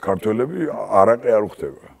ქართველები არაყი არ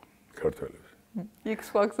უხდება ქართველებს. იქ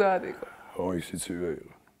სხვა გზა არ იყო. ხო, ისიცივე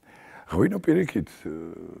იყო. ღვინო პირიქით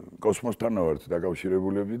კოსმოსთან ვართ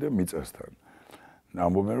დაკავშირებულები და მიწასთან.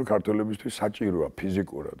 ამბობენ რომ ქართველებისთვის საჭიროა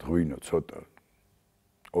ფიზიკურად ღვინო ცოტა.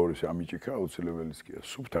 2-3 ჭიქა აუცილებელიც კი.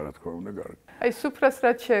 სუფთა რა თქმა უნდა კარგი. აი სუფრას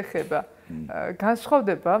რაც შეეხება,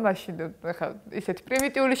 განსხვავდება მაშინ ხა ისეთი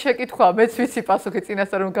პრიმიტიული შეკითხვაა, მეც ვიცი პასუხი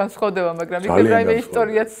წინასწარ რომ განსხვავდება, მაგრამ იქ რაიმე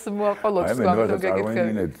ისტორიაც მოაყოლოთ თქვენ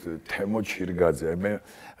გეკითხებით. თემო ჩირგაძე, მე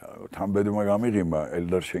თამბედმა გამიღიმა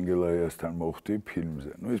ელდარ შენგელაიასთან მოხვდი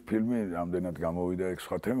ფილმზე. ნუ ეს ფილმი რამდენად გამოვიდა ეგ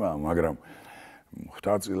სხვა თემაა, მაგრამ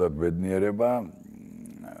ხვდა წილად ბედნიერება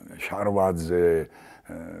შარვაძე,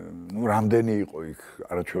 ну, რამდენი იყო იქ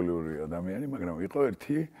არაჩვეულებრივი ადამიანი, მაგრამ იყო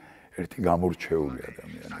ერთი გამორჩეული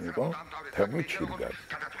ადამიანი, იყო თემო ჩირგაძე.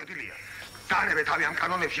 დანებე თავი ამ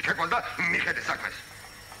კანონებში ქეკვალ და მიხედე საქმეს.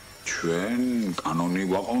 ჩვენ კანონი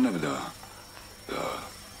გვაყოლნებდა და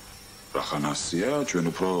რახანასია ჩვენ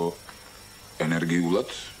უფრო ენერგიულად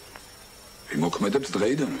ვიმოქმედებთ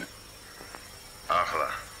დღეიდანვე. ახლა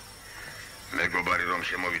მეგობარი რომ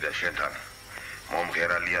შემოვიდა შენთან,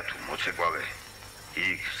 მომღერალია თუ მოცეკვავე,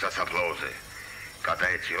 იქ სასაფლაოზე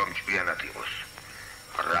გადაეცი რომ ჭკვიანად იყოს.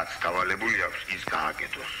 რაც დავალებული აქვს ის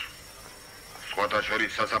გააკეთოს. სხვათა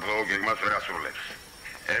შორის სასაფლაო გეგმას ვერ ასრულებს.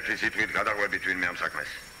 ერთი სიტყვით გადაყვებით ვინმე ამ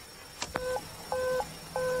საქმეს.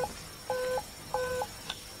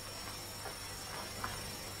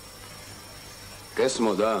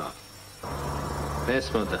 გესმოდა?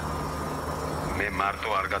 გესმოდა. მე მარტო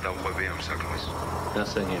არ გადავყვები ამ საქმეს.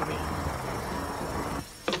 დასაგებია.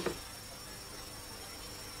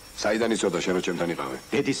 საიდან იცოდა შენ რომ ჩემთან იყავი?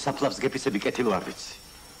 დედის საფლავს გეფიცები კეთილო არ ვიცი.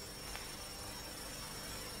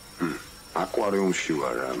 აკვარიუმში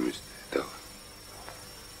ვარ ამის და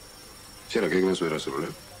შენ გეგმას ვერ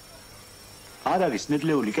ასრულებ? არ არის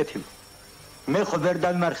ნედლეული კეთილო. მე ხო ვერ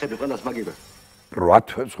დამარხები ყველას მაგივრად. 8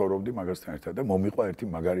 თვეს ცხოვრობდი მაგასთან ერთად და მომიყვა ერთი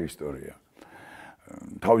მაგარი ისტორია.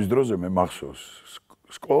 თავის დროზე მე მახსოვს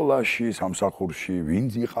სკოლაში, სამსახურში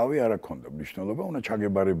ვინც იყავი არ აქონდა მნიშვნელობა, უნდა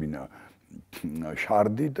ჩაგებარებინა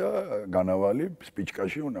შარდი და განავალი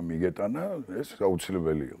სპიჩკაში უნდა მიგეტანა, ეს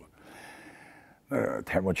აუცილებელი იყო.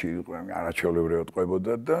 თემოჩი არაჩვეულებრივად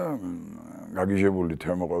ყვებოდა და გაგიჟებული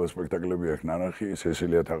თემო ყველა სპექტაკლები აქვს ნანახი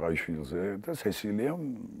სესილია თაყაიშვილზე და სესილიამ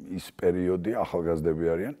ის პერიოდი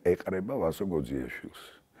ახალგაზრდები არიან ეყრება ვასო გოძიაშვილს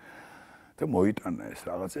და მოიტანა ეს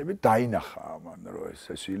რაღაცები დაინახა ამან რომ ეს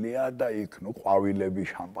სესილია და იქ ნუ ყვავილები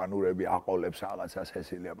შამპანურები აყოლებს რაღაცა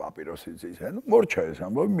სესილია პაპიროსიც ისე ნუ მორჩა ეს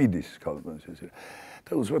ამბავი მიდის ქალბან სესილია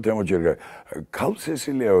და უსმა თემოჩი ქალ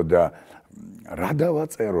სესილიაო და რა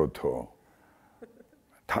დავაწეროთო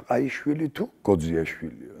თაყაიშვილი თუ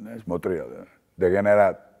გოძიაშვილიო, ეს მოტრიალა.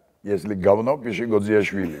 Degenerat, если говно, пиши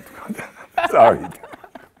гоძიაშვილი თქვა. წავით.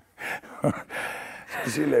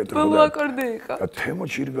 სესილია თუ ბოლოაკორდი იყო. თემო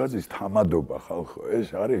ჩირგაძის თამადობა ხალხო, ეს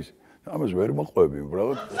არის. ამას ვერ მოყვები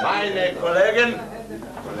უბრალოდ. Meine Kollegen,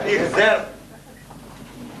 ich werde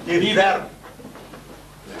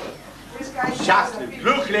счастлив,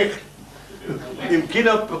 glücklich im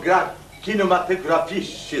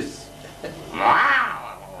kinematografisches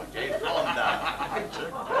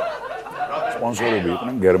სპონსორები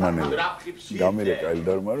იყვნენ გერმანელები. გამირეკა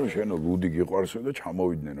ელდარმა რომ შენო ლუდი გიყვარსო და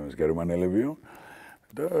ჩამოვიდნენ ეს გერმანელებიო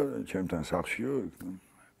და ჩემთან სახშიო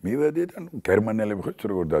მივედი და გერმანელები ხო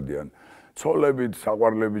როგორ დადიან. ცოლებით,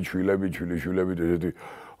 საყვარლებით, შვილებით ესეთი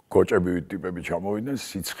გოჭები ტიპები ჩამოვიდნენ,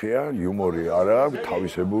 სიცხეა, იუმორი არ აქვს,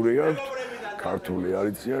 თავისებური აქვს. ქართული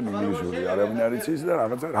არ იციან, ინგლისური არავინ არ იცის და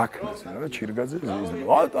რაღაცა რაქნეს და ჩირგაძე ზიზნი.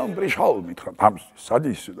 ვატამ პრიშალ მითხრა, ამ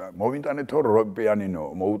სადის და მოვიტანეთო პიანინო,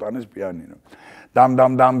 მოუტანეს პიანინო. დამ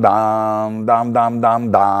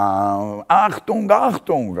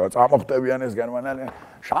ახტუნგა, წამოხტებიან ეს გერმანელი.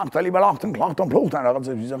 შამთელი ბალახტენ, ფლახტენ,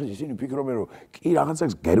 რაღაცა ისახის ისინი ფიქრობენ რომ კი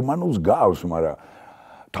რაღაცას გერმანულს გავს, მაგრამ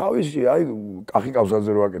თავისი აი კახი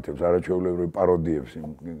კავსაძე რო აკეთებს არაჩვეულებრივ პაროდიებს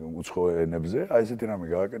უცხო ენებზე, აი ესეთი რამე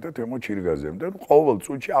გააკეთა თემო ჩირგაძემ და ყოველ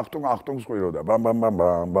წუთში ახტუნგს ხვიროდა. ბამ.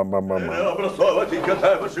 Abrasovati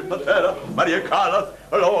κατέβαση πατέρα, Μαρία Κάλλας,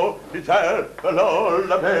 hello, Ιτέρ, hello,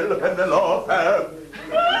 la belle Penelope.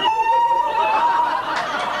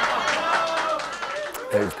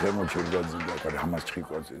 ეს თემო ჩირგაძე და რამას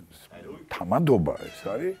ჩხიკვაძე თამადობა ეს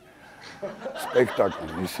არის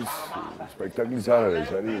სპექტაკლი, ისიც სპექტაკლის არ არის,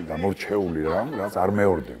 არის გამორჩეული რამ, რაც არ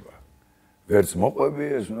მეორდება. ვერც მოყვები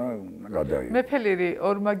ეს უნდა გადაიღო. მეფელირი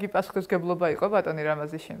ორმაგი პასუხისგებლობა იყო ბატონი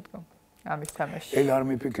რამაზის შემდგომ ამის თამაში. ეგ არ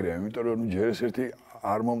მიფიქრია, იმიტომ რომ ჯერ ეს ერთი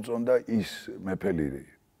არ მომწონდა ის მეფელირი.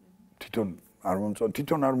 თვითონ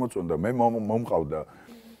არ მოწონდა. მე მომყავდა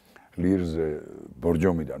ლირზე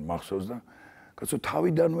ბორჯომიდან მახსოვს და კაცო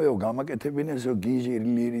თავიდანვეო გამაკეთებინე ესო გიჟი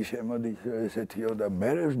ლირი შემოდის ესეთიო და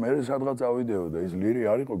მე სადღაც ავიდეო და ის ლირი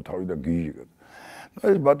არ იყო თავიდან გიჟი. ნუ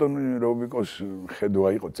ეს ბატონი რობიკოს ხედვა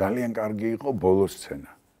იყო ძალიან კარგი იყო ბოლო სცენა.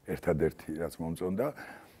 ერთადერთი რაც მომწონდა,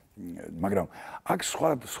 მაგრამ აქ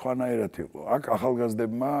სხვანაირად იყო. აქ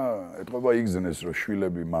ახალგაზრდებმა ეთყობა იგზნეს რომ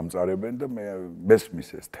შვილები მამწარებენ და მე მესმის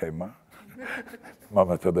ეს თემა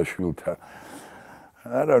მამათა და შვილთა.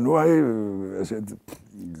 არა, ნუ აი ესე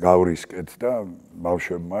გავრისკეთ და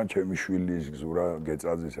ბავშვებმა, ჩემი შვილის ზურა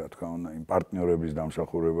გეწაძის, რა თქმა უნდა, იმ პარტნიორების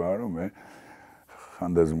დამსახურებაა, რომ მე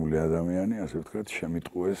ხანდაზმული ადამიანი, ასე ვთქვათ,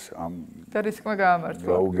 შემიტყუეს ამ და რისკმა გაამართლა.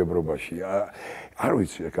 გაუგებრობაში. არ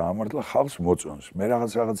ვიცი, გაამართლა ხალხს მოწონს. მე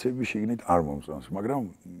რაღაცები შიგნით არ მომწონს, მაგრამ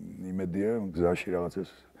იმედია გზაში რაღაცას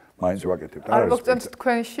მაინც ვაკეთებ. არ მოგწონს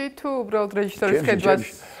თქვენში თუ უბრალოდ რეჟისორის ხედვას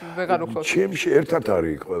ვეღარ უხსოვთ? ჩემში ერთად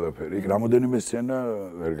არის ყველაფერი. იქ რამოდენიმე სცენა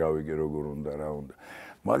ვერ გავიგე როგორ უნდა, რა უნდა.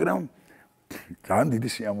 მაგრამ ძალიან დიდი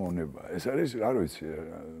სიამოვნებაა. ეს არის, არ ვიცი,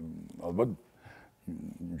 ალბათ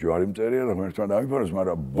ჯვარი მწერია და ღმერთმა დამიფაროს,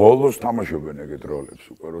 მაგრამ ბოლოს თამაშობენ ეგეთ როლებს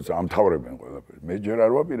უკვე, როცა ამთავრებენ ყველაფერს. მე ჯერ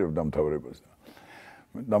არ ვაპირებ დამთავრებას და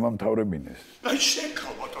დამამთავრებინეს. აი შენ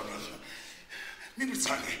ხარ ბატონო.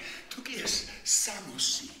 მიმრცალე, თუ კი ეს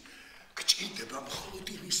სამოსი გჭირდება მხოლოდ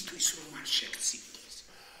იმისთვის, რომ არ შეგწიდეს.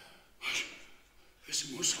 ეს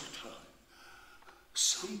მოსართა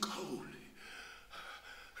სამკაული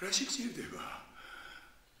რა შეგწირდება?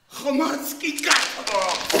 ხომაც კი გატო.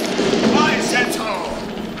 აი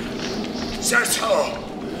ზეცო.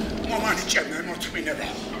 მომანი ჩემი მოთმინება.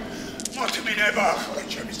 მოთმინება ახლა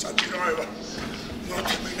ჩემი სატიროება.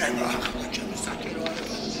 მოთმინება ახლა ჩემი სატიროება.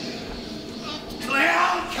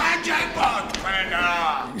 ლეონ კაჯებოთ ყველა.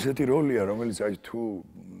 ისეთი როლია, რომელიც აი თუ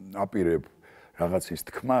აპირებ რაღაცის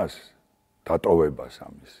თქმას, დატოვებას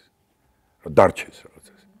ამის, რომ დარჩეს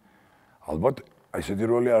რაღაცას. ალბათ ესეთი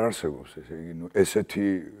როლი არ არსებობს, ესე იგი, ნუ ესეთი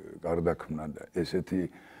გარდაქმნა და ესეთი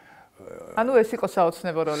ანუ ეს იყო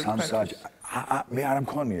საოცნებო როლი თქვენთვის. მე არ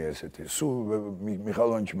მქონია ესეთი. სულ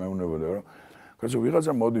მიხალვანჩი მეუნებოდა, რომ კაცო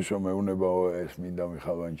ვიღაცა მოდის რომ მეუნებაო ეს მინდა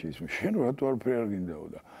მიხალვანჩი ის შენ რატო არაფერი არ გინდაო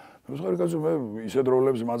და მე ვსახარ კაცო მე ისეთ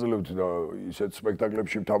როლებს მაძლევთ და ისეთ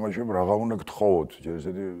სპექტაკლებში ვთამაშობ რაღა უნდა გთხოვოთ ჯერ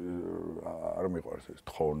ესეთი არ მიყვარს ეს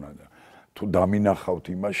თხოვნა და თუ დამინახავთ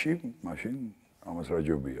იმაში მაშინ ამას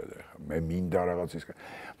რაჯობია და ხა მე მინდა რაღაცის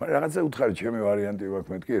მაგრამ რაღაცა უთხარი ჩემი ვარიანტი ვაქვს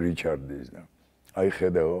მეთქი რიჩარდის და აი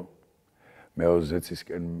ხედავ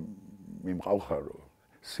მეოზეცისკენ მიმყავხარო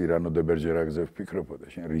სირანო დე ბერჯერაგზე ვფიქრობ და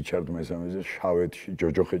შენ რიჩარდ მესამეზე შავეთში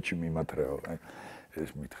ჯოჯოხეთში მიმათრეო აი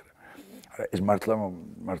ეს მითხრა არა ეს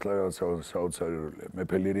მართლა რაღაცა საოცარი როლია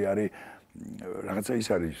მეფელირი არის რაღაცა ის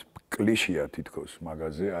არის კლიშეა თითქოს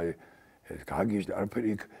მაგაზე აი ეს გაგიჟდა არაფერი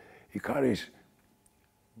იქ არის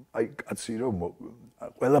აი კაცი რომ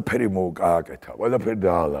ყველაფერი მოუკააკეთა, ყველაფერი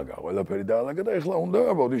დაალაგა და ეხლა უნდა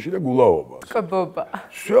ბოდიში და გულაობა. ყბობა.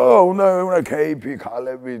 всё, უნდა კეიფი,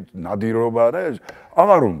 ქალები, ნადირობა და ეს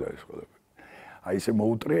აღარ უნდა ეს ყველაფერი. აი ესე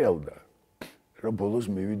მოუტრიალდა, რომ ბოლოს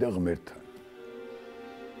მივიდა ღმერთთან.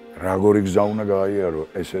 როგორი გზა უნდა გაიარო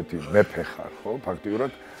ესეთი მეფე ხარ, ხო?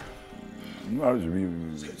 ფაქტიურად ну არის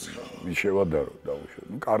ვიშევადარო დაუშვათ.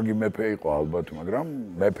 ну კარგი მეფე იყო ალბათ, მაგრამ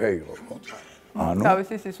მეფე იყო, ხო?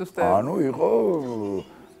 თავისი სისუსტე. ანუ იყო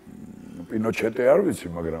პინოჩეტე არ ვიცი,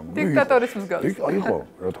 მაგრამ დიქტატორის მსგავსი. იყო,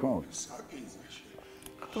 რა თქმა უნდა.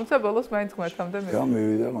 თუმცა ბოლოს მაინც ღმერთამდე მივიდა. და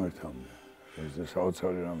მივიდა ღმერთამდე. ეს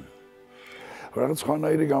საოცარი რამე. რაღაც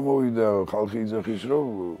ხანაირი გამოვიდა ხალხი იძახის, რომ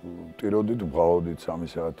ტიროდით, ვღავდით 3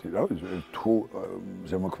 საათი, რა ვიცი, თუ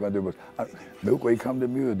ზემოქმედებას. მე უკვე იქამდე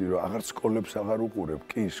მივედი, რომ აღარ სკოლებს აღარ უყურებ.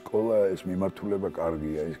 კი, სკოლა ეს მიმართულება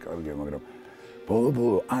კარგია, ის კარგია, მაგრამ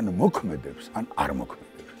ბოლო ან მოქმედებს, ან არ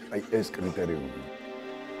მოქმედებს. აი ეს კრიტერიუმია.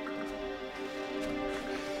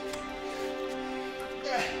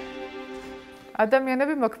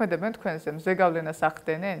 ადამიანები მოქმედებენ თქვენზე, მზეგავლენას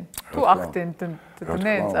ახდენენ? თუ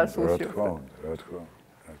ახდენდნენ წარსულში? რა თქმა უნდა.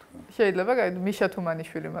 შეიძლება მიშა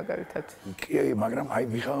თუმანიშვილი მაგალითად. კი, მაგრამ აი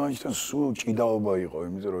მიხალვანჩთან სულ ჭიდაობა იყო,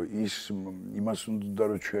 იმიტომ რომ ის იმას უნდა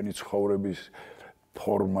რომ ჩვენი ცხოვრების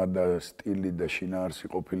ფორმა და სტილი და შინაარსი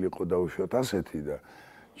ყოფილიყო დაუშვათ ასეთი და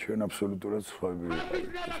ჩვენ აბსოლუტურად სხვა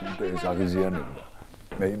ვიყავით. ეს აღიზიანებდა.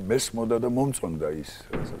 მე მესმოდა და მომწონდა ის,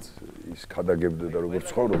 რასაც ის ქადაგებდა და როგორ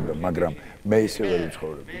ცხოვრობდა, მაგრამ მე ისე ვერ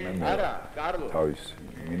ვცხოვრობდი. მე არა, კარლო. თავის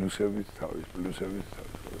მინუსებით, თავის პლუსებით,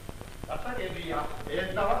 თავის. ატაკებია. ეს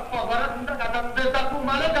დავაყარად უნდა გადამდეს და თუ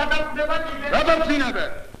მალე გადამდება კიდე. რა დავწინებე?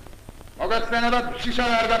 მოგაცნენა და შიშა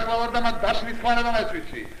არ გახლავარ და მათ დაშლის ხმანება მეც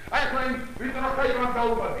ვიცი. აი ხო იმ ვიტროხა იმას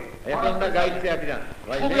დაუბადი. ეხლა უნდა გაიწე აქედან.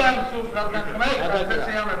 თუ არ სულ გადაგხმე,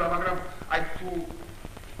 გადაცემა, მაგრამ აი თუ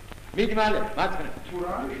მიდი მალე, მათქნე. თუ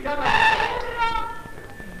რა?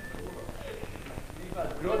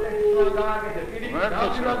 გროტესკო დააგეთე, პირი,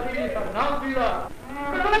 ნავდივა.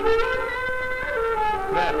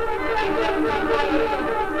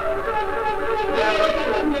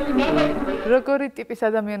 როგორი ტიპის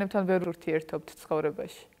ადამიანებთან ვერ ურთიერთობთ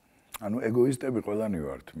ცხოვრებაში? ანუ ეგოისტები ყველანი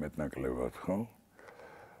ვართ მეტნაკლებად, ხო?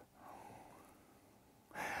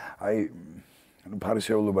 აი, ანუ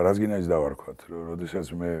ფარისეულობა რას გინაის დავარქვათ,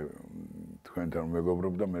 როდესაც მე თქვენთან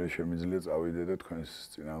მეგობრობ და მე შემიძლია წავიდე და თქვენს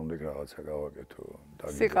წინააღმდეგ რაღაცა გავაკეთო.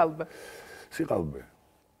 სიყალბე. სიყალბე.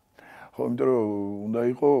 ხო, იმიტომ რომ უნდა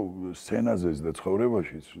იყო სცენაზეც და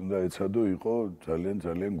ცხოვრებაშიც, უნდა ეცადო იყო ძალიან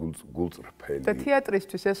გულწრფელი. და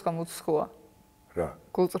თეატრისთვის ეს ხომ უცხოა. რა?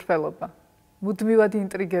 გულწრფელობა. მუდმივად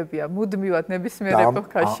ინტრიგებია, მუდმივად ნებისმიერ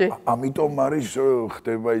ეპოქაში. ამიტომ არის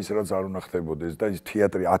ხდება ის, რაც არ უნდა ხდებოდეს და ის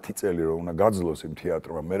თეატრი 10 წელი რომ უნდა გაძლოს იმ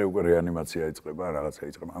თეატრმა, მე უკვე რეანიმაცია იწყება, რაღაცა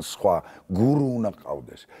იწყება, ან სხვა გურუ უნდა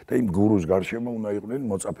ყავდეს და იმ გურუს გარშემო უნდა იყვნენ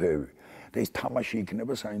მოწაფეები. და ის თამაში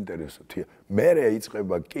იქნება საინტერესო. მერე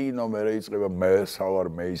იწყება კინო, მერე იწყება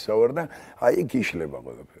მეისავარ და აი იქ იშლება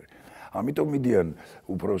ყველაფერი. ამიტომ მიდიან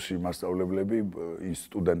უფროსი მასწავლებლები ის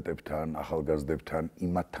სტუდენტებთან, ახალგაზრდებთან,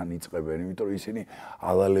 იმათთან იწყებენ, იმიტომ რომ ისინი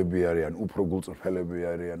ალალები არიან, უფრო გულწრფელები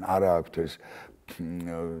არიან, არა აქვთ ეს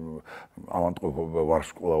ავანტყოფობა,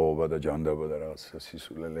 ვარსკვლავობა და ჯანდაბა და რაღაც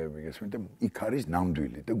სისულელეები გესმით და იქ არის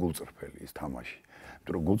ნამდვილი და გულწრფელი ის თამაში.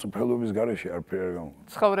 იმიტომ რომ გულწრფელობის გარეშე არაფერი არ გამოდის.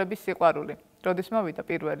 ცხოვრების სიყვარული. როდის მოვიდა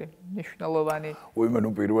პირველი მნიშვნელოვანი? უიმე ნუ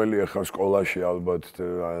პირველი ახლა სკოლაში ალბათ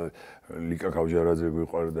ლიკა კავჟარაძე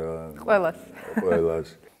გვიყვარდა. ყველას.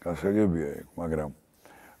 გასაგებია ეგ, მაგრამ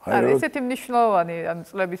არა, ესეთი მნიშვნელოვანი ან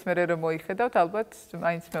წლების მერე რომ მოიხედავთ, ალბათ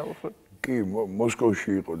მაინც მეუღლე. კი,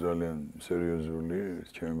 მოსკოვში იყო ძალიან სერიოზული,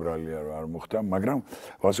 ჩემი ბრალია არ მოხდა, მაგრამ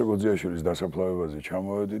ვასო გოძიაშვილის დასაფლავებაზე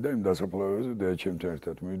ჩამოვედი და იმ დასაფლავებაზე დედაჩემთან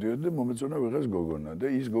ერთად მივიდიოდი და მომეწონა ვიღაც გოგონა და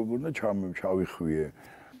ის გოგონა ჩავიხვიე.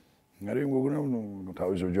 მე იმ გოგონამ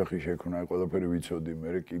თავის ოჯახი შექმნა, ყველაფერი ვიცოდი, მე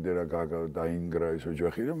კიდე რა დაინგრა ეს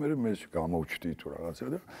ოჯახი და მე გამოვჩდი თუ რაღაცა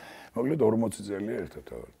და მოკლედ 40 წელია ერთად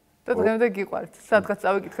ვარ. და დღემდე გიყვართ. სადღაც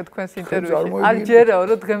წავიკითხე თქვენს ინტერვიუში. არ ჯერაო,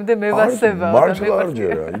 რომ დღემდე მევასებაა და მართლა არ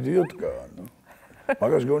ჯერა, იდიოტკაა, ნუ.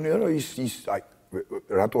 მაგას გონია რომ ის აი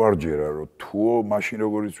რატო არ ჯერა, რომ თუო მაშინ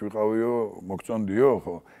როგორიც ვიყავიო, მოგწონდიო,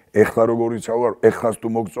 ხო? ეხლა როგორიც ავარ, ეხლას თუ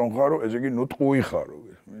მოგწონხარო, ესე იგი ნუ ტყუი ხარო.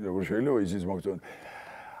 როგორ შეიძლება ისიც მოგწონდე.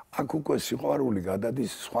 აქ უკვე სიყვარული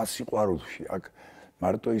გადადის სხვა სიყვარულში. აქ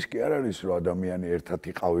მარტო ის კი არ არის, რომ ადამიანი ერთად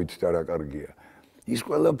იყავით და რა კარგია. ის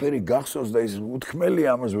ყველაფერი გახსოვს და ის უთქმელი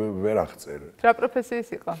ამას ვერ აღწერ. რა პროფესიის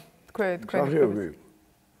იყო? თქვენ მსახიობი.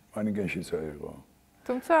 მანიკენშიც იყო.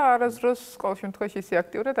 თუმცა არასდროს ყოველ შემთხვევაში ისე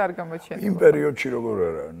აქტიურად არ გამოჩენილა. იმ პერიოდში როგორ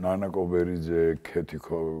არა, ნანა კობერიძე, ქეთი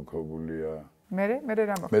ქოგულია. მე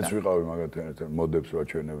რა მოხდა? მეც ვიყავი მაგათთან ერთად, მოდებს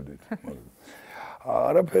ვაჩვენებდით.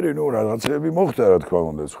 არაფერი, ნუ რაღაცები მოხდა რა თქმა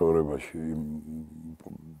უნდა ცხოვრებაში იმ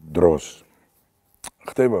დროს.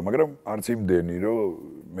 ხდება, მაგრამ არც იმდენი, რომ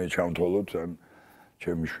მე ჩამთვალოთ ან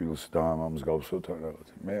ჩემი შვილს და ამას გავსოთ ან რაღაც.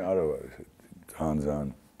 მე არა ვარ ესეთი ძალიან.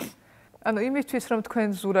 ანუ იმისთვის რომ თქვენ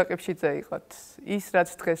ზურა ყიფშიძე იყოთ, ის რაც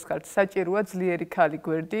დღეს ხართ, საჭიროა ძლიერი ქალი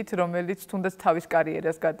გვერდით, რომელიც თუნდაც თავის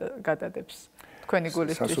კარიერას გადადებს. თქვენი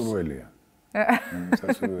გულისთვის. სასურველია.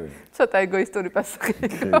 სასურველი. ცოტა ეგოისტური პასუხი,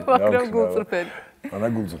 მაგრამ გულწრფელი. ანა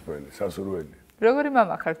გულწრფელი, სასურველი. როგორი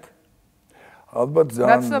მამა ხართ? ალბათ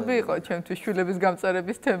ძალიან ნაცნობი იყო ჩემთვის შვილების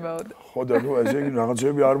გამწარების თემაო. ხო და ნუ ესე იგი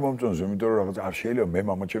რაღაცები არ მომწონს, იმიტომ რომ რაღაც არ შეიძლება მე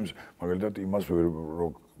მამა ჩემს მაგალითად იმას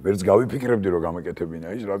ვერც გავიფიქრებდი რომ გამეკეთებინა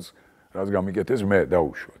ის, რაც გამიკეთეს მე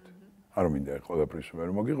დაუშვათ. არ მინდა ყველაფრის ვერ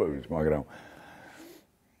მოგიყვებით, მაგრამ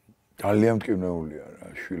ძალიან მტკივნეულია რა,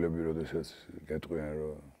 შვილები როდესაც გეტყვიან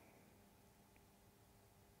რომ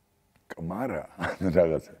კმარა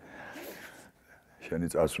რაღაცა. შენი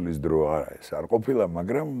წასვლის დრო არა ეს არ ყოფილა,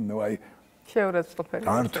 მაგრამ ნუ აი შეურაცხყოფელი.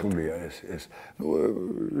 გართულია ეს. ნუ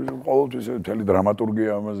ყოველთვის მთელი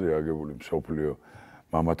დრამატურგია ამაზეა აგებული მსოფლიო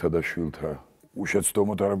მამათა და შვილთა.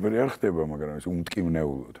 უშეცდომოდ არაფერი არ ხდება, მაგრამ ეს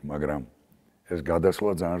უმტკივნეულოდ, მაგრამ ეს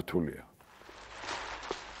გადასვლა ძალიან რთულია.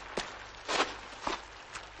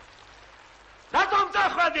 რატომ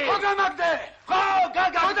წახვედი? ხო გამაგდე. ხო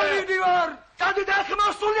გაგაგდე. მივდივარ. დადი და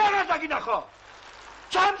ხმოსული არ დაგინახო.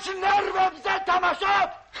 ჩემს ნერვებზე თამაშობ.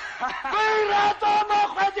 ვირატო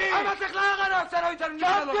მოხვედი? ამას ახლა აღარ აქვს არავის არ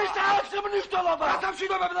მნიშვნელობა. ის აქვს მნიშვნელობა.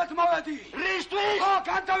 სამშვიდობებლად მოვედი. რისთვის? ხო,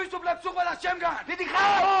 განთავისუფლებს უყველას ჩემგან. დიდი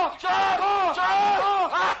ხარ? ხო.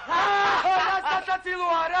 ასაცილო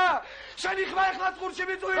არა. შენი ხმა ახლა წყურში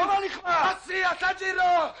მიწვი. რომელი ხმა? ასია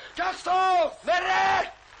საჭირო. გახსოვს? მერე.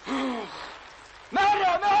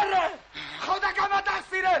 ხო და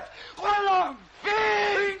გამადასტირეთ. ყველამ.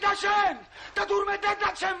 ვინ და შენ? და თურმე დედა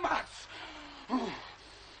ჩემმაც.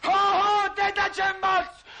 ხო, დედა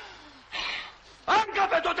ჩემმაც. ამ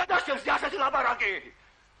გაბედო დედა ჩემს ასეთი ლაპარაკი.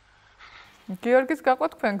 გიორგის გაყვა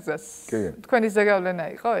თქვენ გზას. კი. თქვენი ზეგავლენა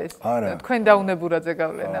იყო ეს? არა. თქვენ დაუნებურა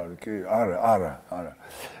ზეგავლენა. კი, არა.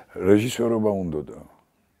 რეჟისორობა უნდოდა.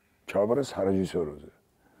 ჩავაბარა სარეჟისოროზე.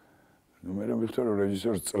 ნუ მე ვიხდე რომ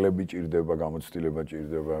რეჟისორს წლები ჭირდება, გამოცდილება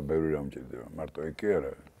ჭირდება, ბევრი რამ ჭირდება. მარტო ეგ კი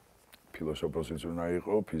არა. ფილოსოფოსიც უნდა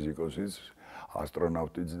იყო, ფიზიკოსიც,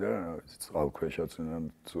 ასტრონავტიც და წყალქვეშაც უნდა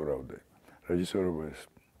ცურავდე. რეჟისორობა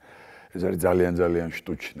ეს არის ძალიან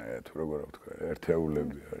შტუჩნია, თუ როგორ ვთქვა,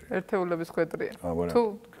 ერთეულები არის. ერთეულების ხვედრია. თუ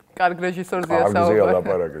კარგ რეჟისორზეა საუბარი. კარგზეა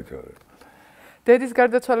ლაპარაკით არის. დედის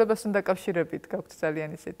გარდაცვალებასთან დაკავშირებით გაქვთ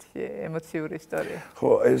ძალიან ისეთი ემოციური ისტორია.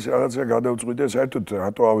 ხო, ეს რაღაცა გადავწყვიტე, საერთოდ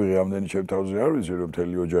რატო ავიღე ამდენი ჩემ თავზე არ ვიცი, რომ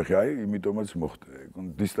მთელი ოჯახი, იმიტომაც მოხდა.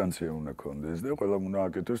 დისტანცია უნდა კონდეს და ყველამ უნდა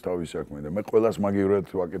აკეთოს თავის საქმე და მე ყველას მაგივრად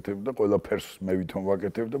ვაკეთებ და ყველა ფერს მე ვითომ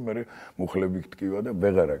ვაკეთებ და მე მუხლები გტკივა და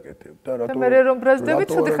ვეღარ აკეთებ. და რატო? და მე რომ ბრაზდები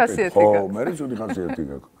ცუდი ხასიათი გაქვს. ხო, მე ცუდი ხასიათი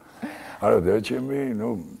გაქვს. არა, და ჩემი,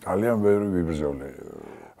 ძალიან ბევრი ვიბრძოლე.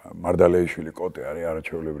 მარდალეიშვილი კოტე არის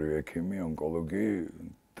არაჩვეულებრივი ექიმი, ონკოლოგი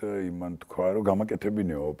და იმან თქვა, რომ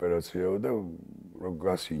გამაკეთებინეო ოპერაციაო და რომ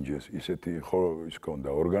გასინჯეს. ისეთი ხო ის ქონდა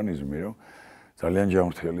ორგანიზმი, რომ ძალიან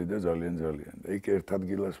ჯანმრთელი და ძალიან. და იქ ერთ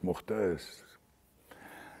ადგილას მოხდა ეს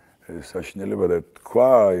საშინელება და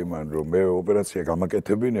თქვა იმან, რომ მე ოპერაცია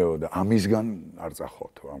გამაკეთებინეო და ამისგან არ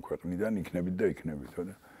წახავთო ამ ქვეყნიდან, იქნებით და იქნებით,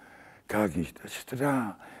 და გაგიჟდა, რა,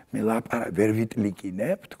 მე ლაპარაკ ვერ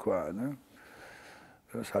ვიტლიკინებ, თქვა, და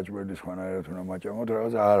საჭმელი სხვანაირად უნდა მაჭამოთ,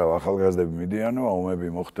 რაღაც არა, ახალგაზრდები მიდიანო, ომები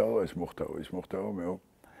მოხდაო, ეს მოხდაო, მე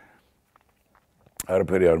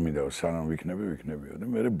არაფერი არ მინდაო, სანამ ვიქნებიო და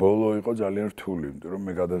მე ბოლო იყო ძალიან რთული, იმიტომ რომ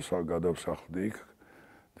მე გადავსახლდი იქ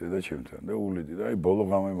დედაჩემთან და უვლიდი და ბოლო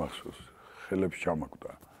გამემახსოვს, ხელებს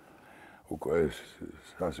ჩამაკვდა. უკვე ეს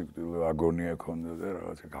სასიკვდილო აგონია ქონდა და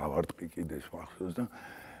რაღაცა გავარტყი კიდეს მახსოვს და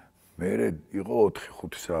მე იყო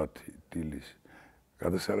 4-5 საათი დილის.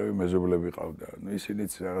 გადასარევი მეზობლები ყავდა.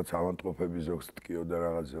 ისინიც რაღაც ავანტყოფები ზოგს ტკიოდა,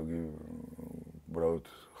 რაღაც ზოგი უბრალოდ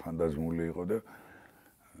ხანდაზმული იყო და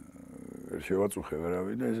ვერ შევაწუხე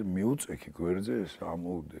ვერავინ და ეს მიუწექი გვერდზე ეს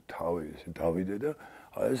ამოვდე თავი ესე დავიდე და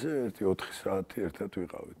ეს 1-4 საათი ერთად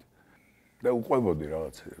ვიყავით. და უყვებოდი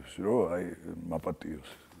რაღაცებს, რომ მაპატიოს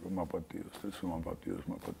და სულ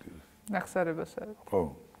მაპატიოს. ნახსარებას არის. ხო.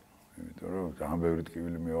 იმიტომ რომ ძალიან ბევრი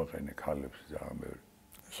ტკივილი მივაყენე ქალებს, ძალიან ბევრი.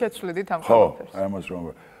 შეცვლიდით ამ ყველაფერს. ხო, ამას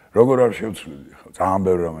როგორ არ შევცვლიდი, ხო, ძალიან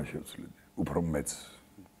ბევრი რამე შევცვლიდი. უფრო მეც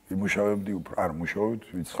იმუშავებდი, უფრო არ მუშაობთ,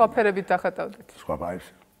 ვიცი. სხვა ფერებით დახატავდით. სხვა ფაის.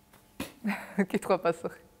 კითხვა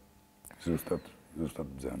პასუხი. ზუსტად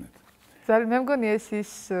ბძანეთ. მე მგონი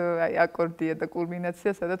ის აკორდია და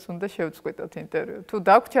კულმინაცია, სადაც უნდა შევწყვიტოთ ინტერვიუ. თუ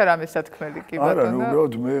დაგვრჩა რამე სათქმელი კი ბატონო. არა,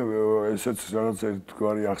 უბრალოდ მე ესეც რაღაც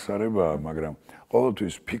ერთგვარი აღსარებაა, მაგრამ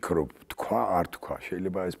ყოველთვის ფიქრობ, თქვა, არ თქვა,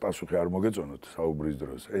 შეიძლება ეს პასუხი არ მოგეწონოთ საუბრის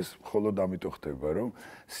დროს. ეს მხოლოდ ამიტომ ხდება, რომ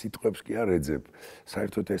სიტყვებს კი არ ეძებ.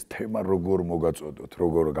 საერთოდ ეს თემა როგორ მოგაწოდოთ,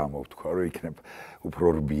 როგორ გამოვთქვა, რომ იქნებ უფრო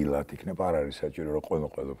რბილად, იქნებ არ არის საჭირო, რომ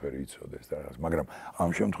ყველაფერი იცოდეს და რაღაც. მაგრამ ამ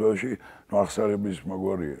შემთხვევაში აღსარების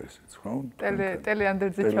მაგვარია ესეც, ხო?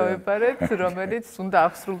 ტელეანდერძე ჩავეპარეთ, რომელიც უნდა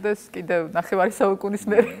აღსრულდეს კიდევ 9 საუკუნის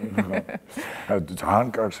მერე. ძალიან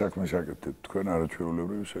კარგ საქმეს აკეთებთ თქვენ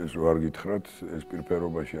არაჩვეულებრივ, ეს რო არ გითხრათ, ეს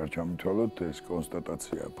პირფერობაში არ ჩამითვალოთ, ეს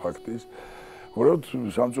კონსტატაცია ფაქტის. უბრალოდ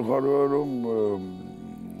სამწუხაროა, რომ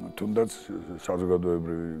თუნდაც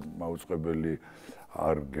საზოგადოებრივი მაუწყებელი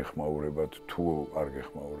არ გეხმაურებათ, თუ არ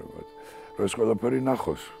გეხმაურებათ. რომ ეს ყველაფერი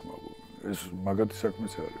ნახოს, ეს მაგათი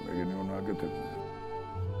საქმეც არის, მეგენი უნდა აკეთებდეს.